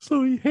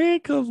he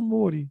handcuffs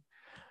Morty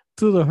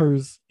to the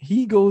hearse.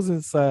 He goes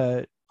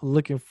inside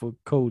looking for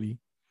Cody,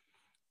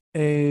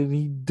 and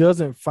he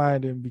doesn't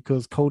find him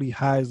because Cody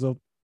hides up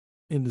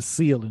in the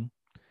ceiling.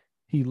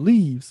 He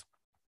leaves.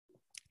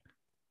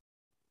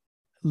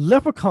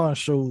 Leprechaun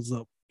shows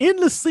up in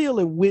the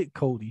ceiling with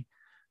Cody.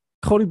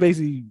 Cody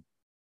basically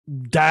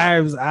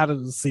dives out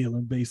of the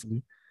ceiling,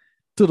 basically,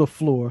 to the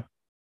floor.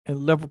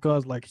 And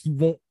Leprechaun's like,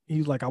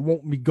 he's like, I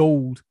want me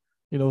gold.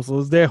 So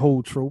it's their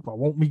whole trope. I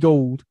want me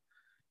gold.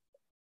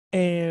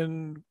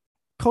 And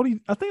Cody,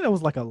 I think that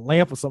was like a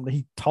lamp or something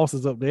he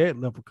tosses up there at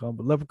Leprechaun,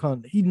 but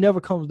Leprechaun, he never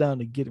comes down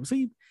to get him.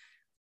 See,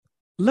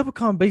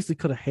 Leprechaun basically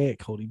could have had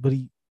Cody,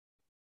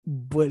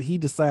 but he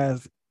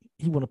decides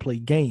he want to play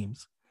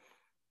games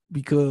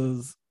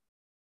because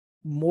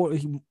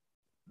the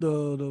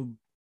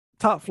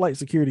top flight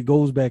security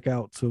goes back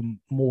out to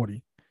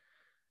Morty.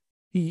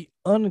 He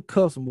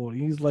uncuffs Morty.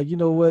 He's like, you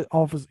know what,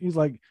 officer? He's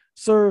like,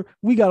 sir,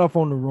 we got off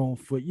on the wrong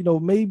foot.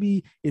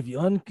 Maybe if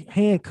you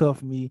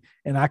handcuff me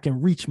and I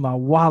can reach my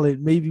wallet,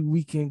 maybe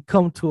we can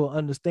come to an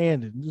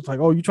understanding. It's like,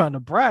 oh, you trying to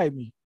bribe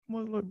me?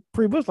 Like,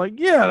 pretty much like,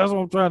 yeah, that's what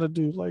I'm trying to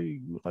do. Like,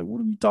 what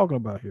are we talking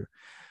about here?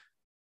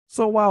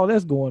 So while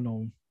that's going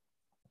on,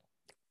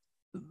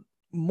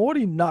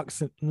 Morty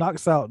knocks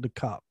out the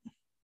cop.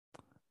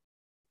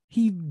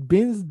 He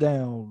bends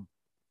down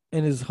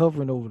and is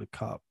hovering over the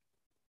cop.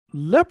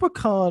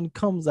 Leprechaun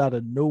comes out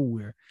of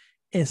nowhere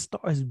and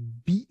starts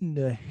beating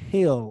the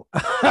hell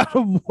out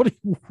of Morty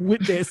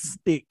with that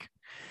stick.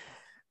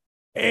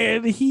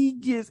 And he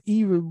gets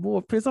even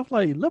more pissed off.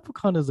 Like,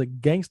 Leprechaun is a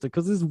gangster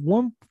because it's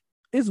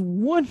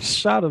one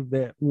shot of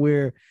that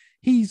where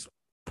he's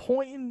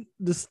pointing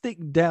the stick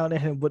down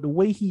at him, but the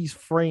way he's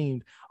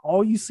framed,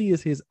 all you see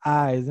is his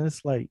eyes, and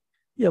it's like,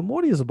 yeah,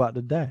 Morty is about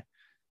to die.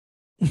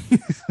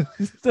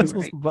 That's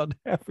what's about to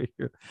happen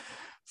here.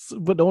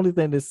 But the only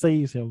thing that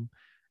saves him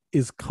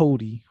is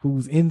Cody,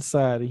 who's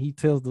inside, and he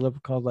tells the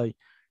Leprechaun, like,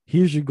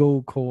 here's your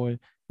gold coin,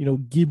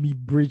 give me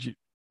Bridget.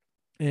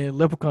 And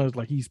Leprechaun is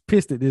like, he's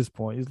pissed at this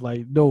point. It's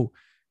like, no,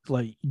 it's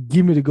like,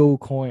 give me the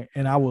gold coin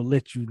and I will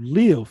let you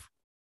live.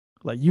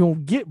 Like, you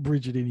don't get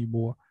Bridget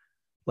anymore.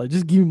 Like,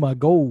 just give me my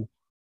gold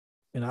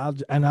and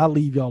I'll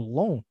leave y'all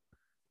alone.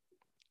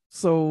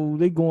 So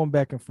they going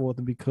back and forth,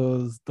 and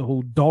because the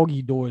whole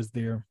doggy door is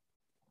there,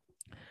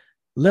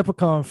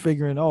 Leprechaun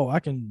figuring, oh, I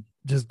can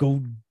just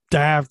go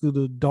dive through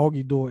the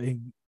doggy door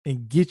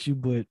and get you,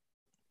 but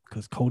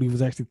because Cody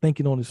was actually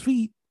thinking on his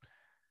feet,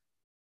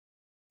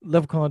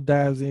 Leprechaun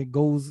dives in,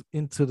 goes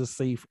into the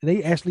safe, and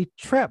they actually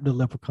trap the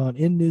Leprechaun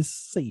in this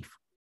safe.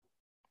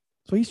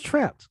 So he's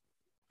trapped.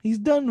 He's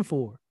done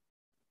for.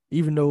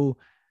 Even though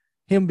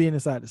him being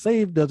inside the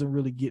safe doesn't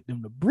really get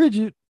them to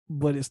Bridget,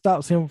 but it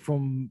stops him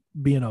from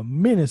being a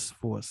menace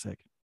for a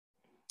second.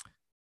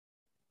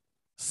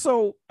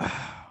 So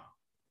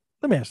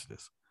let me ask you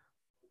this.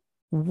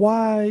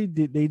 Why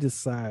did they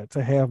decide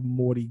to have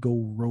Morty go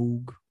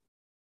rogue?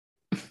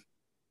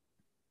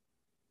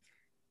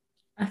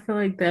 I feel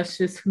like that's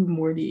just who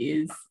Morty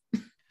is.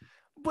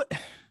 But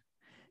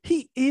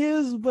he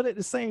is, but at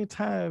the same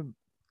time,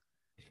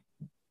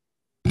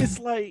 it's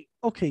like,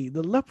 okay,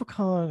 the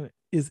Leprechaun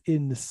is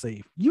in the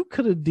safe. You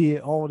could have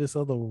did all this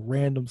other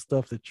random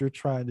stuff that you're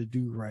trying to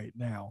do right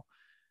now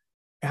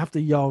after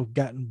y'all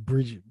gotten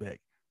Bridget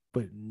back.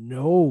 But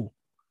no,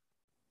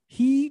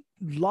 he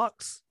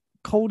locks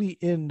Cody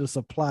in the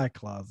supply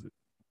closet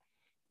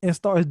and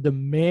starts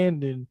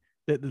demanding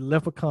that the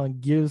Leprechaun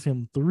gives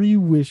him 3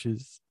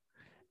 wishes.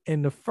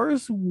 And the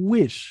first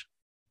wish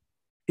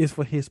is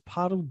for his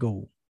pot of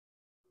gold.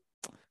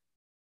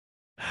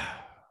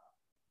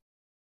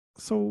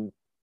 So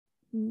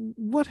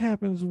what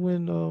happens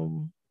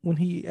when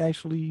he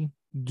actually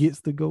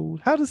gets the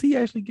gold? How does he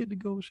actually get the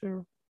gold,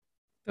 Cheryl?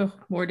 Oh,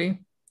 Morty,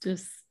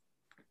 just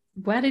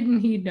why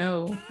didn't he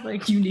know?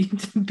 Like, you need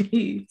to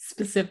be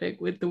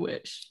specific with the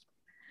wish.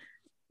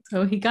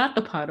 So he got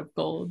the pot of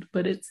gold,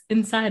 but it's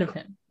inside of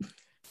him.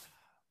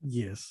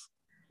 Yes.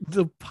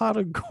 The pot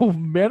of gold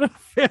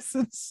manifests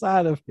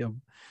inside of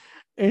him.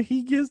 And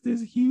he gets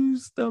this huge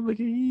stomach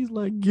and he's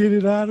like, get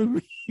it out of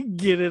me.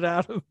 Get it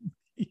out of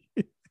me.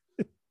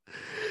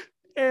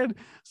 And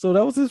so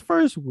that was his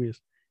first wish.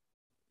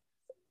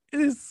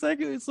 And his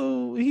second,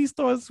 so he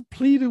starts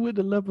pleading with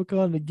the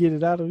Leprechaun to get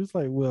it out of him. It's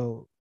like,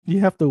 well, you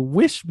have to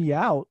wish me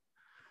out.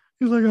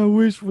 He's like, I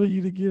wish for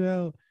you to get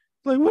out.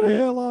 Like, what the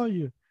hell are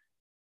you?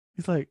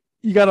 He's like,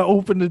 you gotta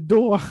open the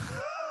door.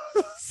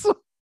 So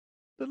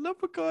the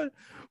leprechaun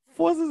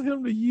forces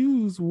him to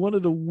use one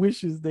of the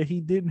wishes that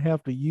he didn't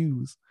have to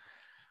use,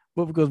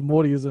 but because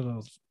Morty is in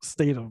a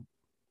state of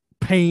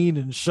pain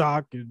and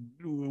shock and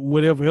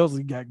whatever else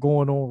he got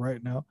going on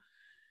right now.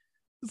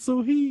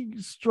 So he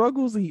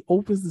struggles, he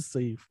opens the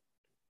safe.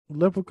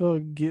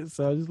 Leprechaun gets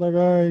out. He's like,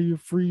 all right, you're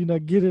free. Now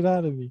get it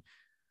out of me.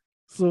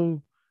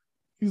 So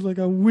he's like,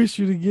 I wish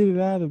you to get it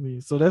out of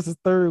me. So that's his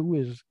third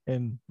wish.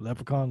 And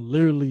Leprechaun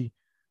literally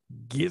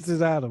gets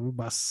it out of him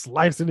by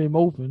slicing him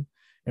open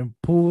and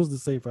pulls the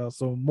safe out.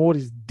 So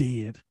Morty's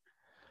dead.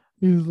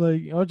 He's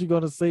like, aren't you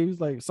going to save? He's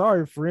like,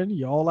 sorry, friend,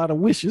 you're all out of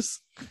wishes.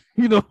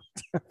 You know,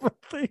 type of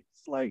thing.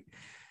 It's like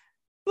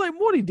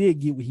Morty did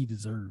get what he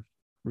deserved,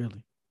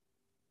 really.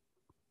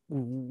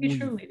 He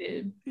truly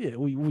did. Yeah,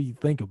 when you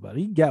think about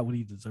it, he got what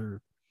he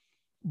deserved.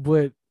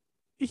 But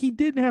he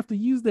didn't have to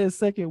use that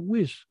second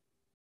wish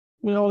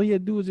when all he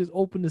had to do was just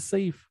open the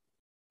safe.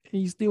 And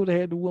he still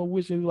had the one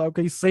wish and he was like,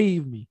 okay,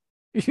 save me.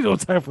 You know,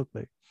 type of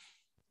thing.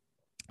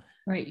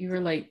 Right. You were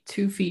like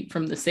 2 feet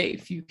from the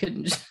safe. You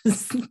couldn't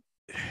just.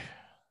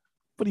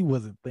 But he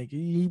wasn't thinking.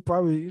 He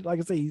probably, like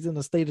I say, he's in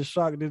a state of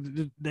shock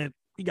that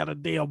he got a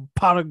damn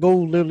pot of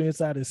gold literally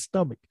inside his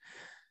stomach.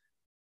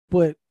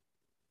 But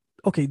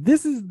okay,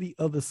 this is the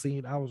other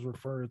scene I was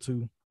referring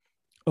to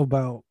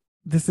about.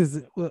 This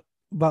is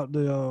about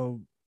the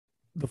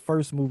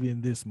first movie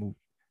and this movie.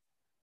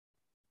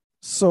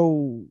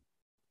 So,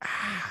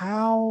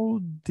 how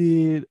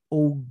did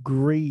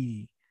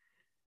O'Grady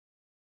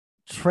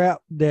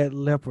trap that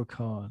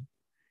leprechaun,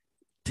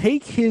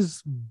 take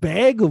his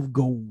bag of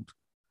gold,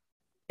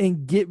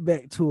 and get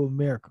back to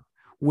America?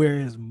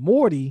 Whereas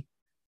Morty,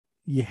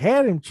 you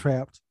had him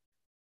trapped,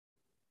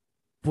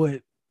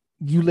 but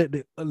you let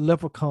the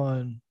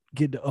leprechaun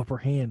get the upper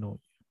hand on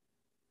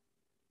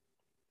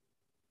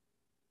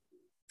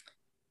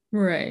you.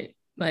 Right.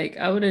 Like,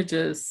 I would have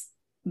just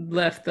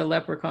left the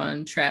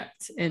leprechaun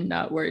trapped and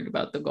not worried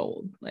about the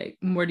gold. Like,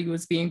 Morty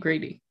was being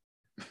greedy.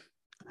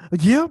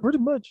 Yeah, pretty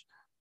much.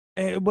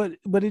 And but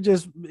it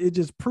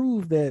just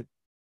proved that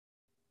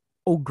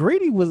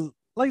O'Grady was,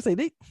 like I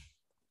say,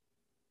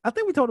 I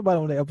think we talked about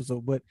it on the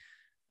episode, but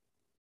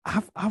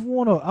I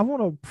want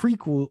a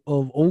prequel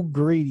of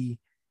O'Grady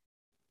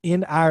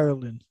in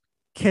Ireland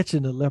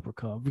catching the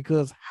leprechaun,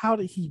 because how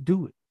did he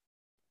do it?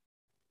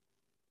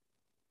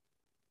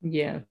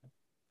 Yeah.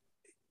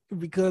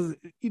 Because,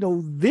 you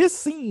know, this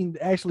scene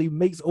actually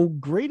makes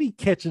O'Grady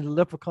catching the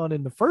leprechaun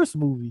in the first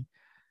movie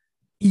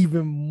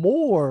even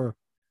more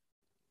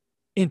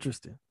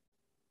interesting,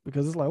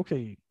 because it's like,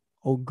 okay,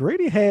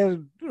 O'Grady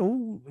had, you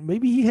know,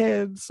 maybe he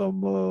had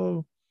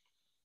some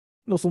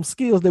some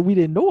skills that we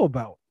didn't know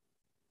about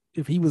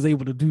if he was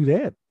able to do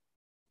that.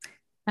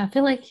 I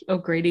feel like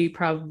O'Grady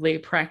probably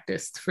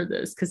practiced for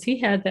this because he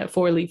had that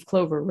 4-leaf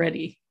clover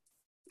ready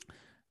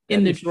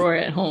in the drawer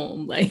at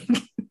home. Like,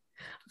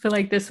 I feel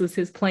like this was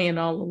his plan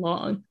all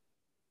along.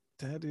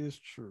 That is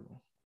true.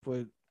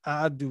 But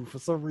I do, for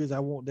some reason,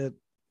 I want that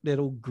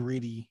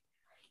O'Grady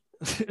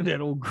that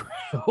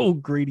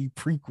O'Grady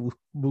prequel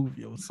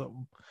movie or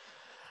something.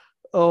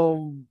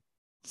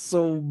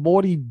 So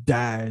Morty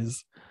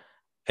dies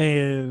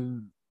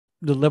and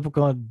the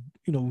leprechaun,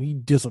 you know, he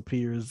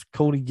disappears.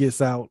 Cody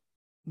gets out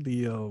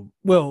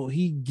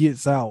he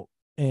gets out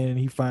and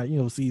he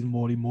sees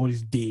Morty.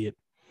 Morty's dead.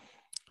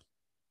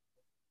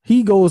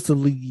 He goes to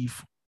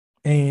leave,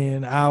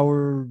 and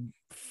our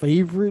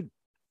favorite,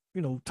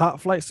 top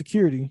flight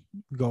security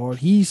guard,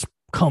 he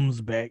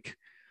comes back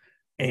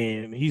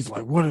and he's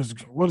like, what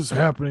is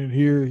happening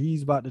here?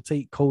 He's about to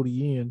take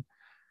Cody in,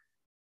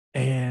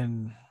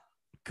 and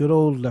good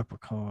old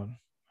leprechaun.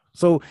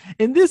 So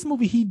in this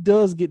movie, he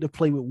does get to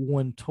play with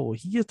one toy.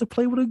 He gets to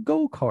play with a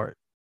go-kart.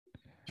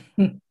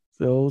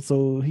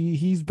 So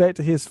he's back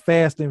to his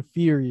Fast and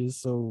Furious.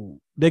 So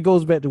that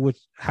goes back to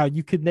how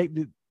you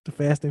connected the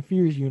Fast and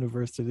Furious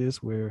universe to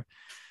this, where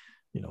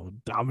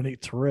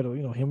Dominic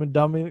Toretto, him and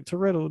Dominic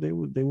Toretto,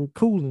 they were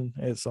cooling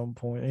at some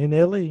point in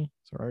LA.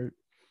 Right.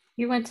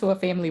 You went to a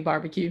family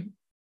barbecue.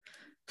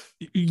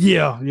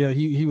 Yeah,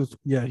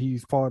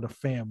 he's part of the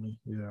family.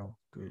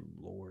 Good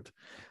Lord.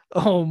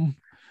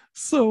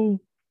 So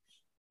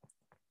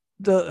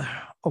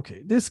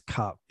this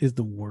cop is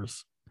the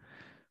worst,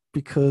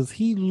 because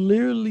he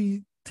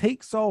literally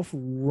takes off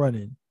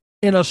running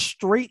in a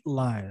straight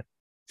line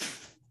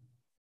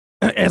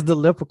as the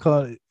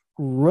leprechaun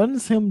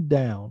runs him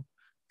down,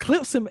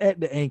 clips him at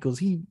the ankles.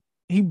 He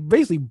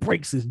basically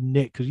breaks his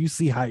neck, because you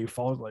see how he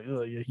falls, like,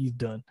 oh yeah, he's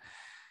done.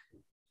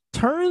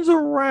 Turns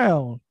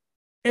around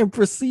and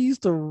proceeds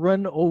to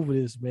run over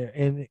this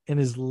man and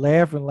is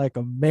laughing like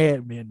a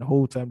madman the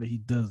whole time that he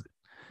does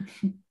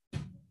it.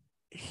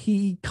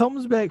 He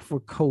comes back for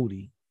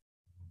Cody,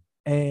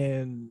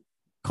 and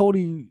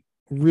Cody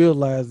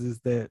realizes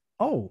that,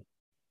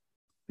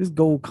 this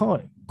gold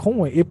coin,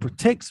 it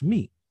protects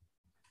me.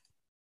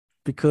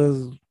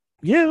 Because,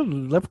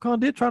 Leprechaun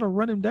did try to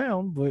run him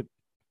down, but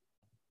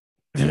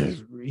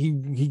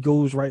he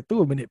goes right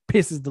through him, and it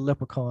pisses the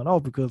leprechaun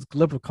off because the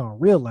leprechaun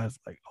realized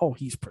like, oh,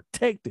 he's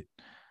protected.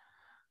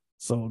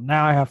 So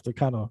now I have to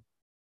kind of,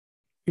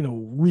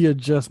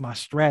 readjust my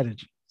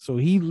strategy. So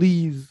he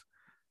leaves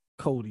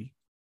Cody.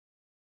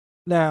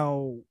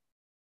 Now,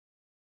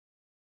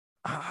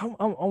 I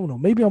don't know.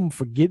 Maybe I'm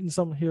forgetting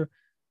something here,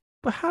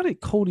 but how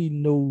did Cody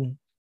know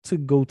to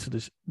go to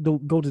this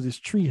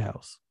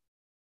treehouse?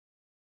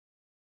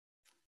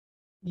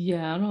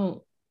 Yeah,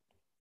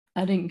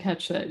 I didn't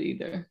catch that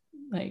either.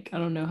 Like, I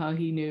don't know how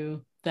he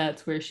knew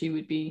that's where she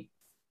would be.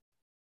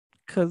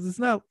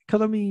 Because I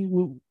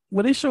mean,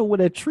 when they show where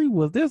that tree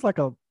was, there's like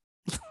a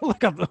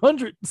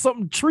 100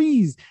 something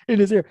trees in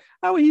his area.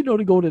 How would he know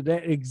to go to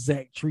that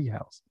exact tree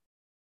house?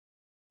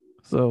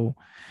 So,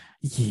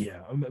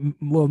 yeah.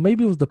 Well,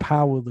 maybe it was the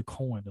power of the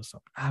coin or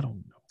something. I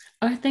don't know.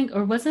 I think,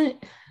 or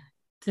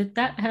did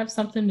that have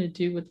something to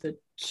do with the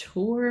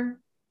tour?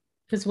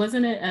 Because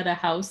wasn't it at a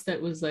house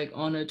that was like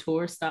on the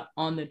tour stop?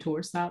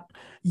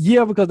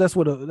 Yeah, because that's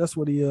what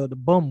the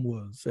bum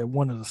was at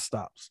one of the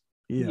stops.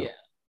 Yeah.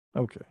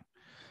 Okay.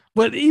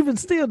 But even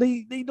still,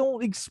 they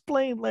don't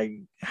explain like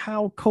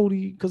how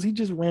Cody, because he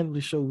just randomly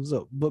shows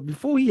up. But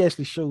before he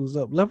actually shows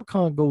up,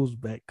 Leprechaun goes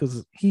back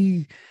because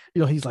he's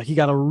like he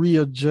got to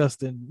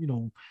readjust and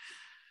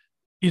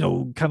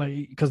kind of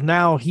because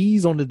now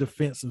he's on the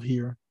defensive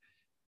here,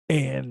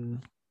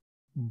 and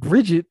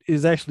Bridget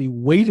is actually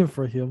waiting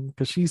for him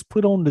because she's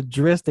put on the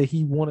dress that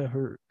he wanted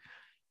her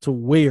to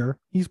wear.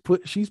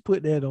 She's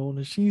put that on,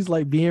 and she's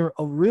like being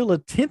a real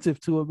attentive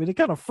to him, and it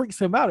kind of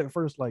freaks him out at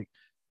first. Like,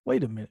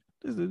 wait a minute.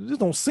 This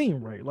don't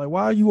seem right. Like,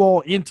 why are you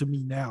all into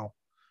me now?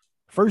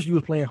 First you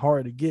was playing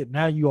hard to get.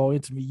 Now you all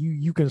into me.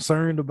 You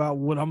concerned about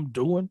what I'm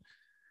doing.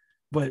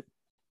 But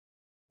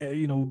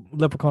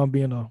Leprechaun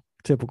being a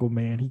typical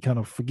man, he kind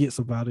of forgets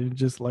about it. And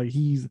just like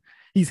he's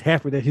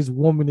happy that his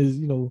woman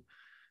is,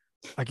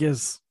 I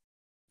guess,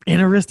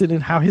 interested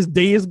in how his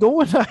day is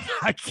going.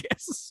 I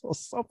guess, or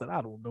something.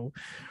 I don't know.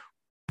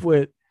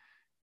 But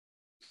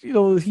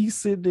he's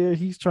sitting there.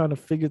 He's trying to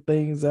figure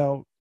things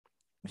out.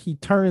 He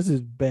turns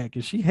his back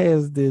and she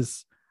has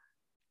this,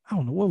 I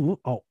don't know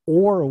what,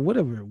 or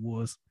whatever it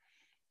was.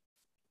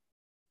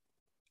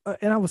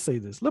 And I would say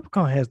this: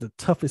 Leprechaun has the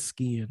toughest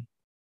skin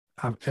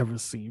I've ever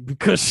seen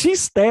because she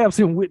stabs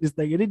him with this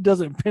thing and it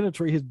doesn't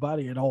penetrate his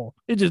body at all.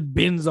 It just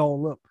bends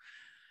all up.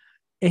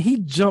 And he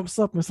jumps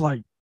up and it's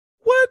like,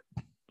 what?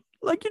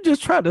 Like, you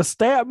just tried to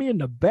stab me in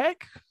the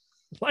back?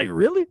 Like,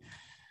 really?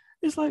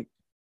 It's like,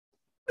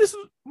 this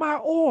is my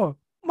oar.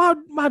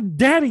 My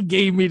daddy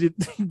gave me this.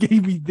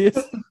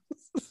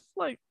 It's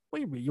like,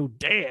 wait a minute, your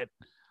dad?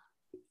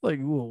 Like,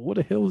 well, what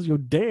the hell is your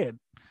dad?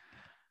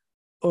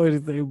 Or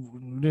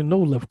anything? Didn't know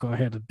Leprechaun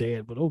had a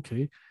dad, but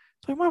okay.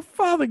 It's like, my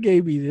father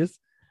gave me this.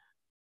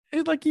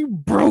 It's like you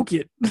broke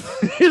it.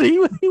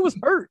 he was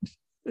hurt.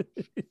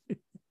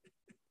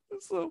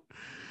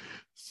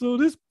 So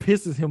this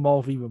pisses him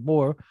off even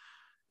more.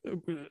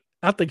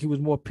 I think he was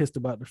more pissed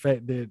about the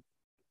fact that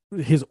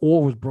his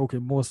oar was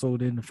broken more so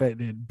than the fact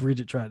that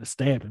Bridget tried to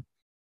stab him.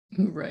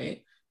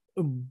 Right.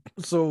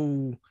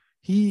 So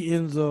he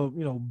ends up,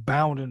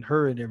 bounding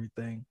her and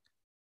everything.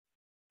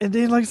 And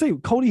then, like I say,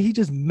 Cody, he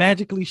just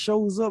magically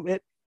shows up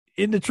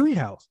in the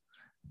treehouse.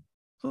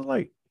 So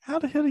like, how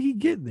the hell did he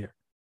get there?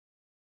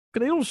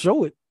 Because they don't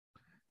show it.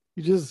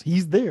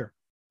 He's there.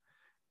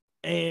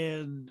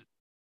 And,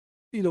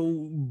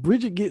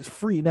 Bridget gets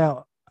free.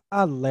 Now,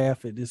 I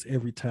laugh at this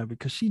every time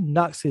because she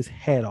knocks his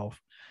hat off.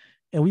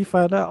 And we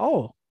find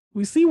out,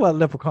 we see why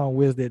Leprechaun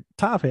wears that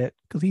top hat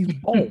because he's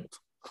bald.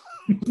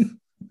 And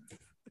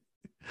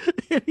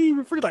he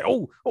even freaks like,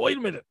 oh, wait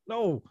a minute.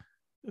 No,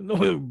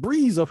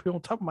 breeze up here on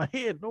top of my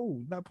head.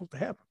 No, not supposed to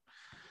happen.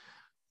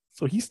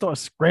 So he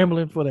starts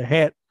scrambling for the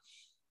hat.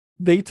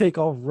 They take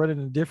off running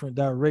in different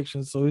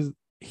directions. So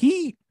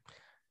he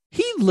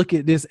look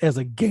at this as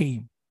a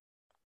game,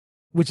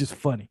 which is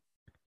funny.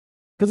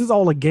 Because it's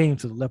all a game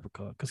to the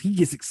Leprechaun. Because he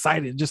gets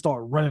excited and just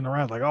start running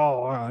around like,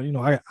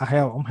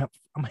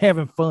 I'm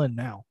having fun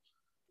now,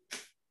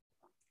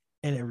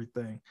 and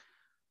everything.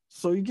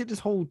 So you get this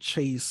whole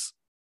chase,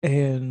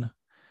 and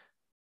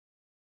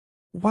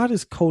why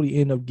does Cody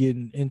end up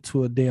getting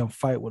into a damn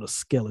fight with a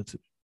skeleton?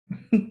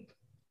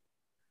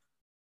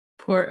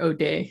 Poor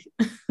O'Day.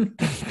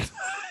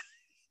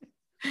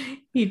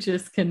 He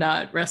just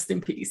cannot rest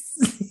in peace.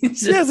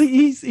 Yes,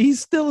 he's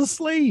still a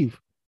slave.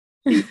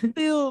 He's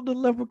still the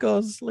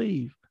Leprechaun's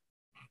slave.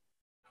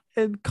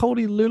 And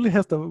Cody literally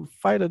has to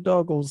fight a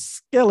doggone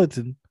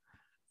skeleton.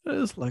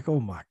 It's like, oh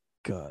my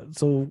God.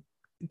 So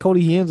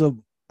Cody, he ends up,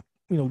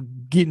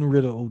 getting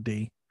rid of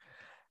O'Day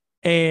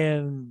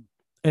and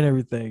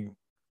everything.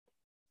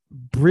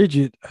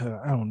 Bridget,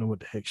 I don't know what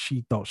the heck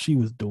she thought she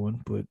was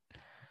doing, but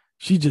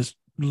she just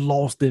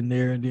lost in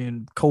there. And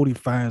then Cody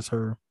finds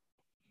her.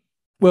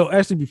 Well,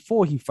 actually,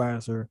 before he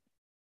finds her,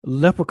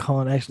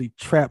 Leprechaun actually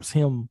traps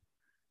him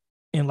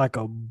in like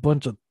a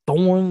bunch of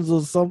thorns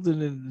or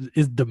something and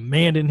is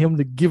demanding him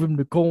to give him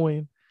the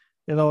coin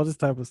and all this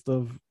type of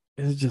stuff.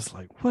 And it's just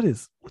like, what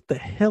the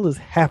hell is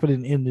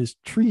happening in this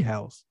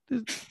treehouse?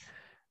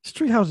 This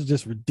treehouse is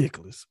just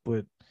ridiculous.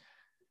 But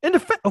and the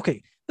fact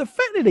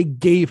that they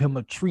gave him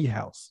a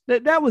treehouse,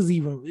 that was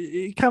even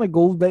it kind of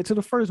goes back to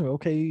the first one.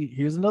 Okay,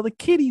 here's another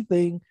kitty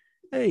thing.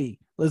 Hey,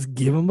 let's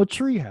give him a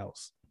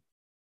treehouse.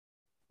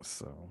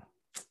 So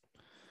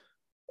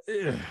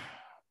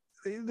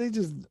they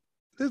just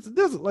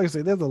there's like I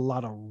said, there's a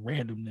lot of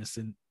randomness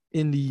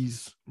in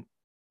these,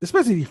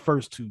 especially the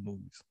first two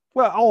movies.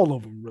 Well, all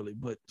of them really,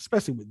 but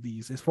especially with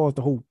these, as far as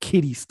the whole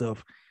kitty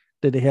stuff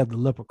that they have the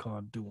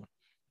leprechaun doing.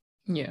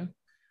 Yeah.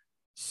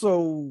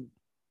 So,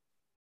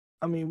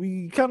 I mean,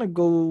 we kind of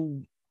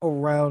go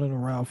around and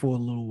around for a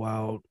little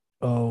while.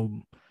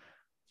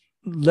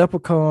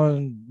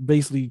 Leprechaun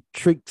basically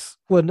tricks.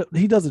 Well, no,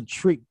 he doesn't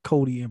trick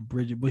Cody and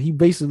Bridget, but he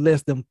basically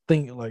lets them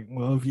think like,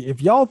 well,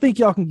 if y'all think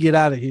y'all can get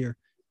out of here,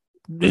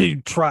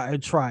 try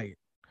it.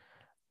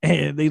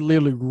 And they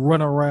literally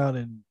run around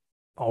and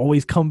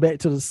always come back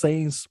to the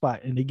same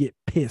spot, and they get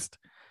pissed.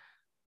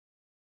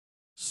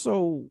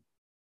 So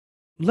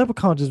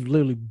Leprechaun just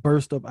literally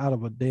burst up out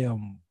of a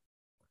damn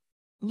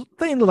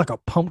thing, look like a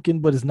pumpkin,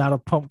 but it's not a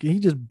pumpkin. He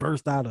just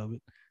burst out of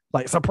it,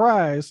 like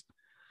surprise,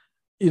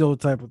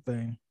 type of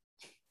thing.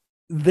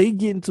 They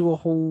get into a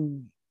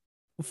whole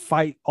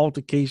fight,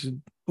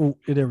 altercation,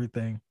 and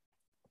everything.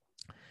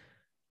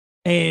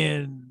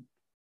 And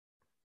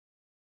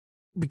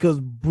because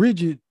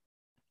Bridget,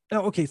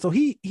 okay, so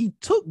he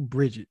took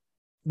Bridget,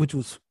 which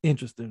was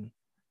interesting.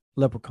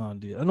 Leprechaun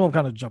did. I know I'm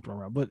kind of jumping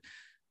around, but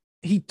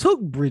he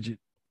took Bridget,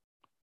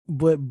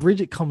 but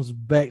Bridget comes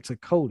back to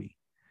Cody.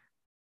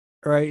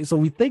 Right. So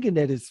we thinking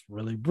that it's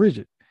really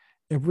Bridget.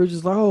 And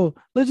Bridget's like, oh,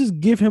 let's just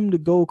give him the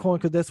gold coin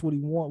because that's what he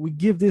wants. We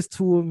give this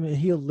to him and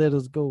he'll let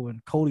us go.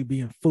 And Cody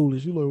being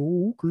foolish, he's like,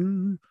 oh,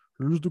 okay,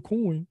 here's the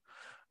coin.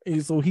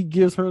 And so he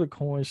gives her the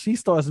coin. She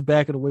starts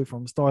backing away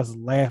from him, starts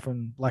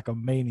laughing like a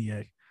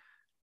maniac.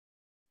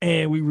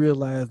 And we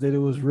realize that it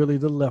was really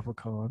the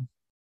leprechaun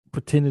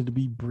pretending to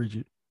be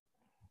Bridget.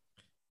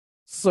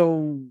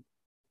 So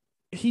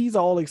he's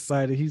all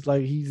excited. He's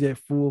like, he's at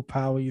full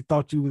power. You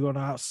thought you were going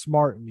to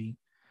outsmart me.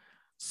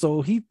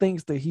 So he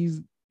thinks that he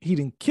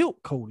didn't kill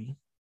Cody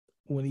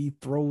when he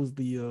throws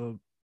the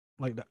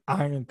like the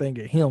iron thing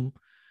at him.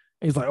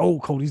 And he's like, oh,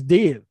 Cody's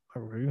dead.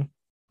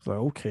 It's like,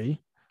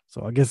 okay.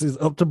 So I guess it's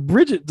up to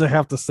Bridget to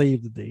have to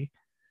save the day.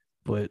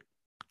 But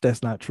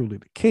that's not truly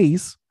the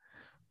case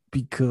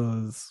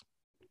because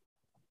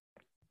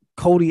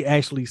Cody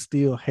actually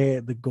still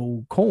had the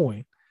gold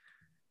coin.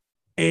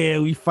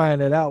 And we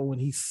find that out when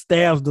he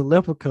stabs the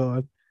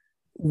leprechaun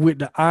with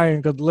the iron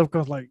because the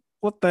leprechaun's like,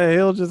 what the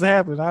hell just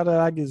happened? How did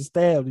I get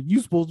stabbed? You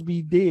supposed to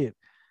be dead.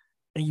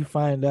 And you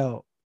find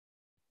out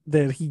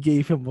that he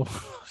gave him a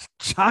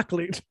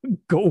chocolate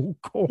gold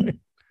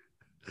coin.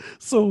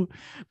 So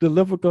the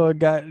leprechaun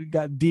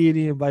got did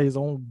in by his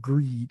own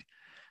greed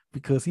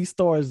because he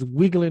starts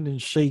wiggling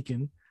and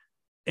shaking.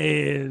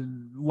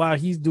 And while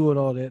he's doing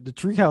all that, the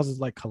treehouse is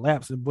like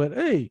collapsing. But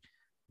hey,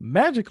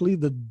 magically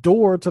the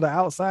door to the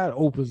outside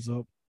opens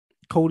up.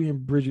 Cody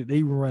and Bridget,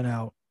 they run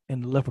out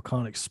and the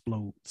leprechaun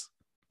explodes.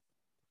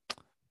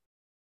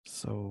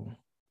 So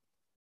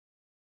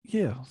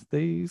yeah,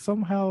 they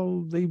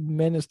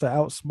managed to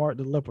outsmart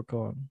the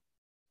leprechaun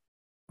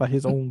by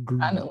his own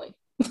greed. Finally.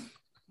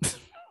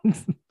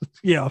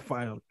 Yeah,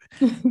 finally.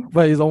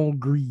 By his own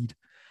greed.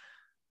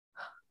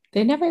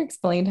 They never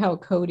explained how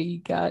Cody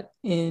got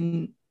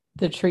in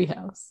the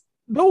treehouse.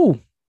 No.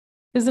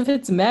 Because if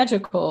it's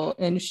magical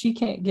and she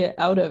can't get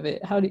out of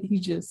it, how did he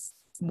just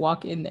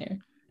walk in there?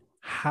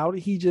 How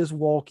did he just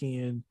walk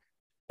in?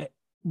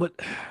 But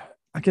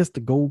I guess the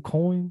gold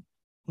coin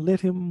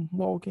let him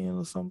walk in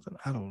or something.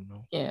 I don't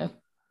know. Yeah,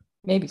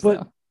 maybe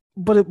so.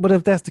 But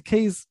if that's the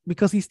case,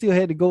 because he still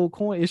had the gold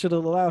coin, it should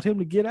have allowed him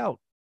to get out.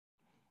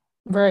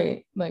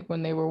 Right, like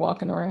when they were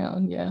walking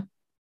around. Yeah.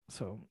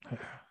 So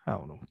I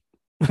don't know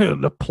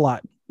the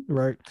plot,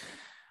 right?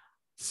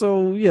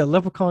 So yeah,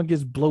 Leprechaun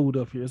gets blowed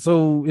up here.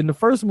 So in the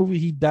first movie,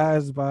 he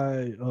dies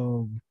by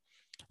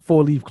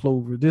 4-leaf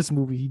clover. This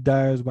movie, he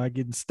dies by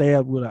getting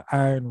stabbed with an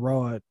iron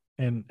rod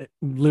and it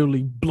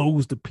literally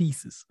blows to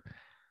pieces.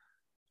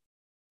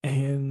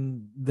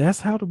 And that's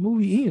how the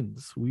movie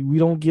ends. We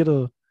don't get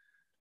a,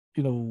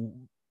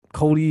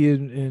 Cody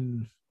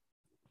and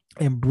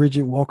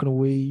Bridget walking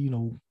away,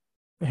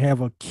 have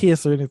a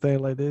kiss or anything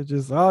like that.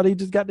 They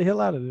just got the hell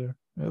out of there.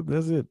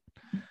 That's it.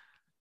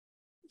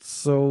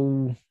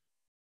 So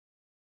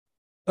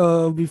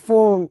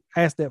before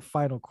I ask that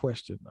final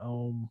question,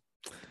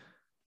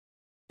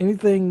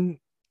 anything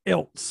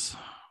else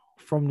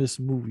from this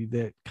movie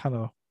that kind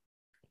of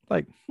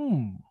like,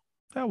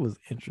 that was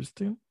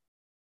interesting?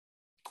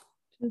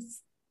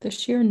 Just the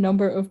sheer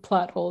number of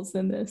plot holes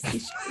in this.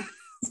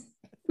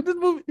 This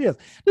movie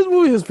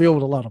is filled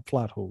with a lot of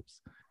plot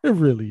holes. It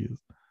really is.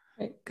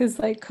 Because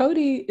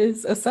Cody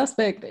is a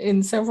suspect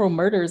in several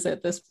murders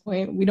at this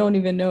point. We don't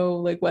even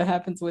know what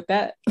happens with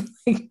that.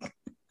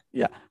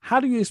 Yeah. How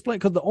do you explain?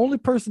 Because the only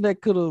person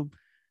that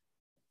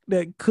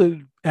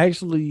could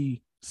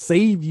actually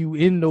save you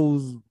in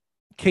those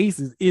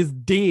cases is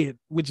dead,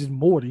 which is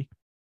Morty.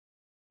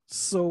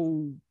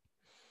 So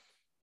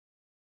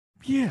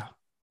Yeah.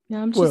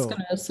 Yeah, I'm just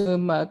gonna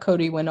assume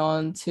Cody went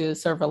on to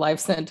serve a life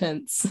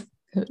sentence.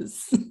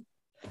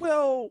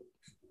 Well,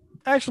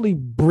 actually,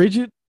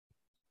 Bridget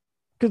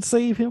could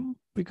save him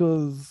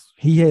because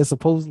he had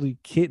supposedly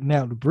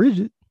kidnapped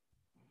Bridget.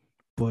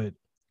 But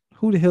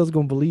who the hell's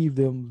gonna believe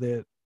them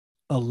that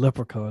a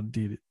leprechaun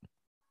did it?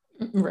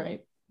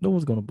 Right. No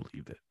one's gonna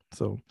believe that.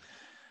 So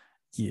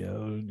yeah,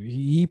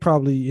 he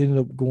probably ended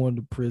up going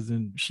to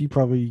prison. She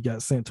probably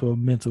got sent to a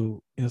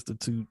mental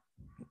institute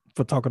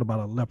for talking about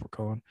a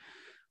leprechaun.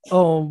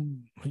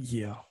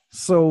 Yeah.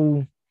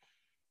 So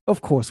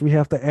of course we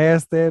have to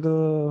ask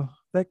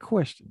that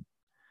question.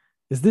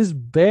 Is this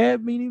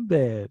bad meaning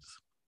bad,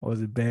 or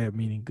is it bad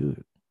meaning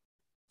good?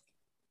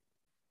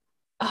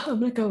 I'm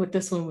gonna go with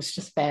this one was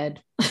just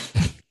bad.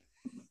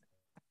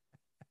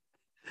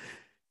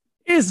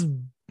 It's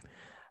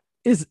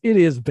it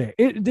is bad.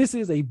 This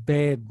is a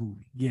bad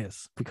movie,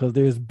 yes, because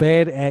there's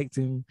bad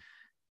acting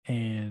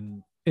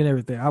and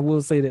everything. I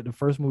will say that the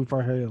first movie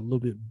probably had a little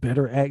bit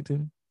better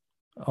acting.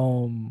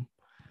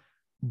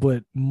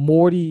 But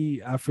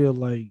Morty, I feel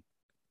like,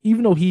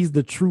 even though he's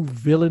the true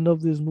villain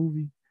of this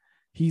movie,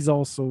 he's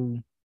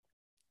also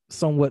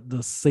somewhat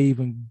the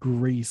saving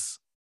grace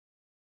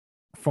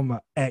from an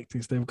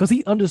acting standpoint because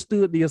he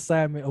understood the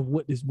assignment of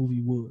what this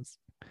movie was.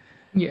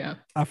 Yeah,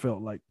 I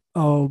felt like,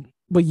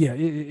 but yeah,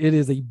 it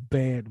is a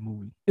bad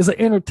movie. It's an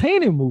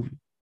entertaining movie,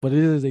 but it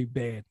is a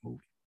bad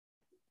movie.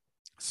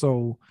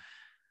 So,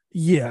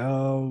 yeah,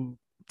 to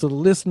the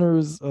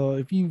listeners,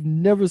 if you've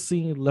never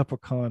seen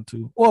Leprechaun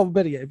 2, or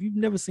better yet, if you've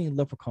never seen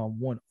Leprechaun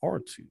 1 or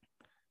 2,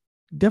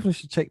 definitely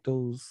should check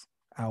those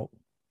out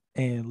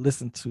and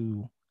listen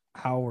to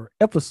our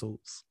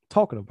episodes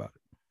talking about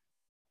it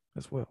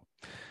as well.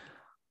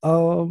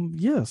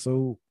 Yeah,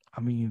 so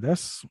I mean I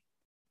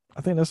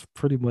think that's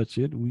pretty much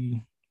it.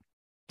 We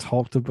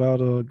talked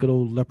about a good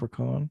old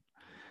Leprechaun.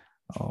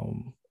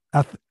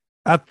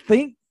 I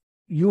think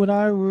you and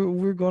I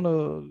we're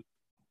gonna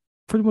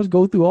pretty much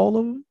go through all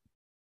of them.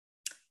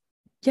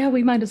 Yeah,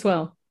 we might as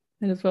well.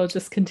 Might as well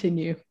just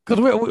continue.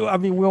 Because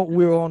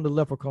we're on the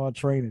Leprechaun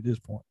train at this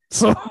point,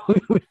 so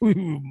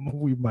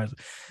we might.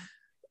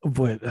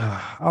 But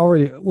I'll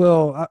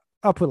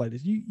put it like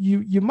this: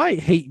 you might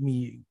hate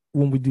me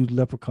when we do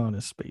Leprechaun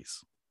in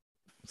space.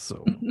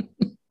 So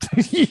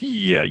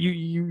yeah,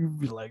 you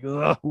be like,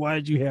 why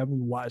did you have me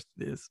watch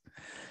this?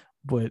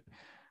 But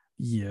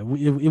yeah,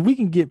 if we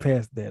can get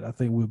past that, I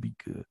think we'll be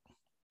good.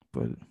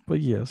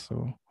 But yeah,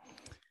 so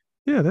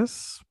yeah,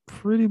 that's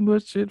pretty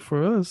much it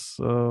for us.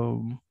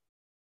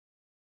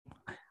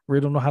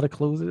 Really don't know how to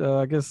close it.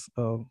 I guess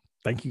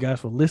thank you guys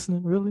for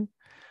listening. Really,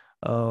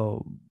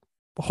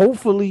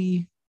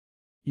 hopefully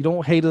you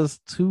don't hate us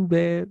too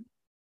bad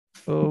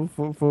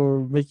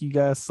for making you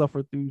guys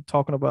suffer through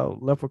talking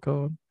about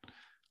Leprechaun,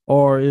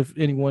 or if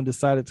anyone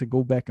decided to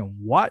go back and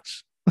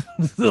watch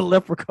the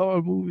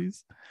Leprechaun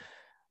movies.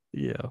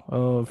 Yeah,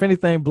 if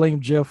anything,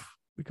 blame Jeff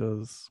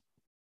because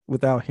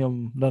without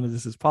him, none of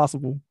this is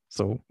possible.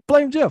 So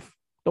blame Jeff.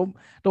 Don't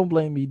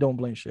blame me. Don't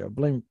blame Cheryl.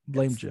 Blame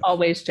Jeff.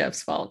 Always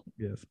Jeff's fault.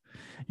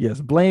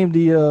 Yes. Blame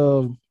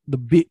the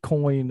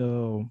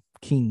Bitcoin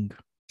king.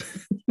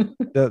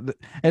 And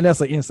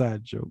that's an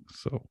inside joke.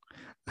 So,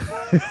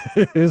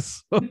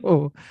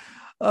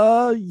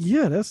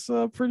 yeah, that's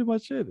pretty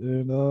much it.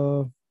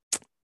 And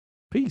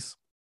peace.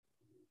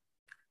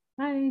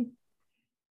 Bye.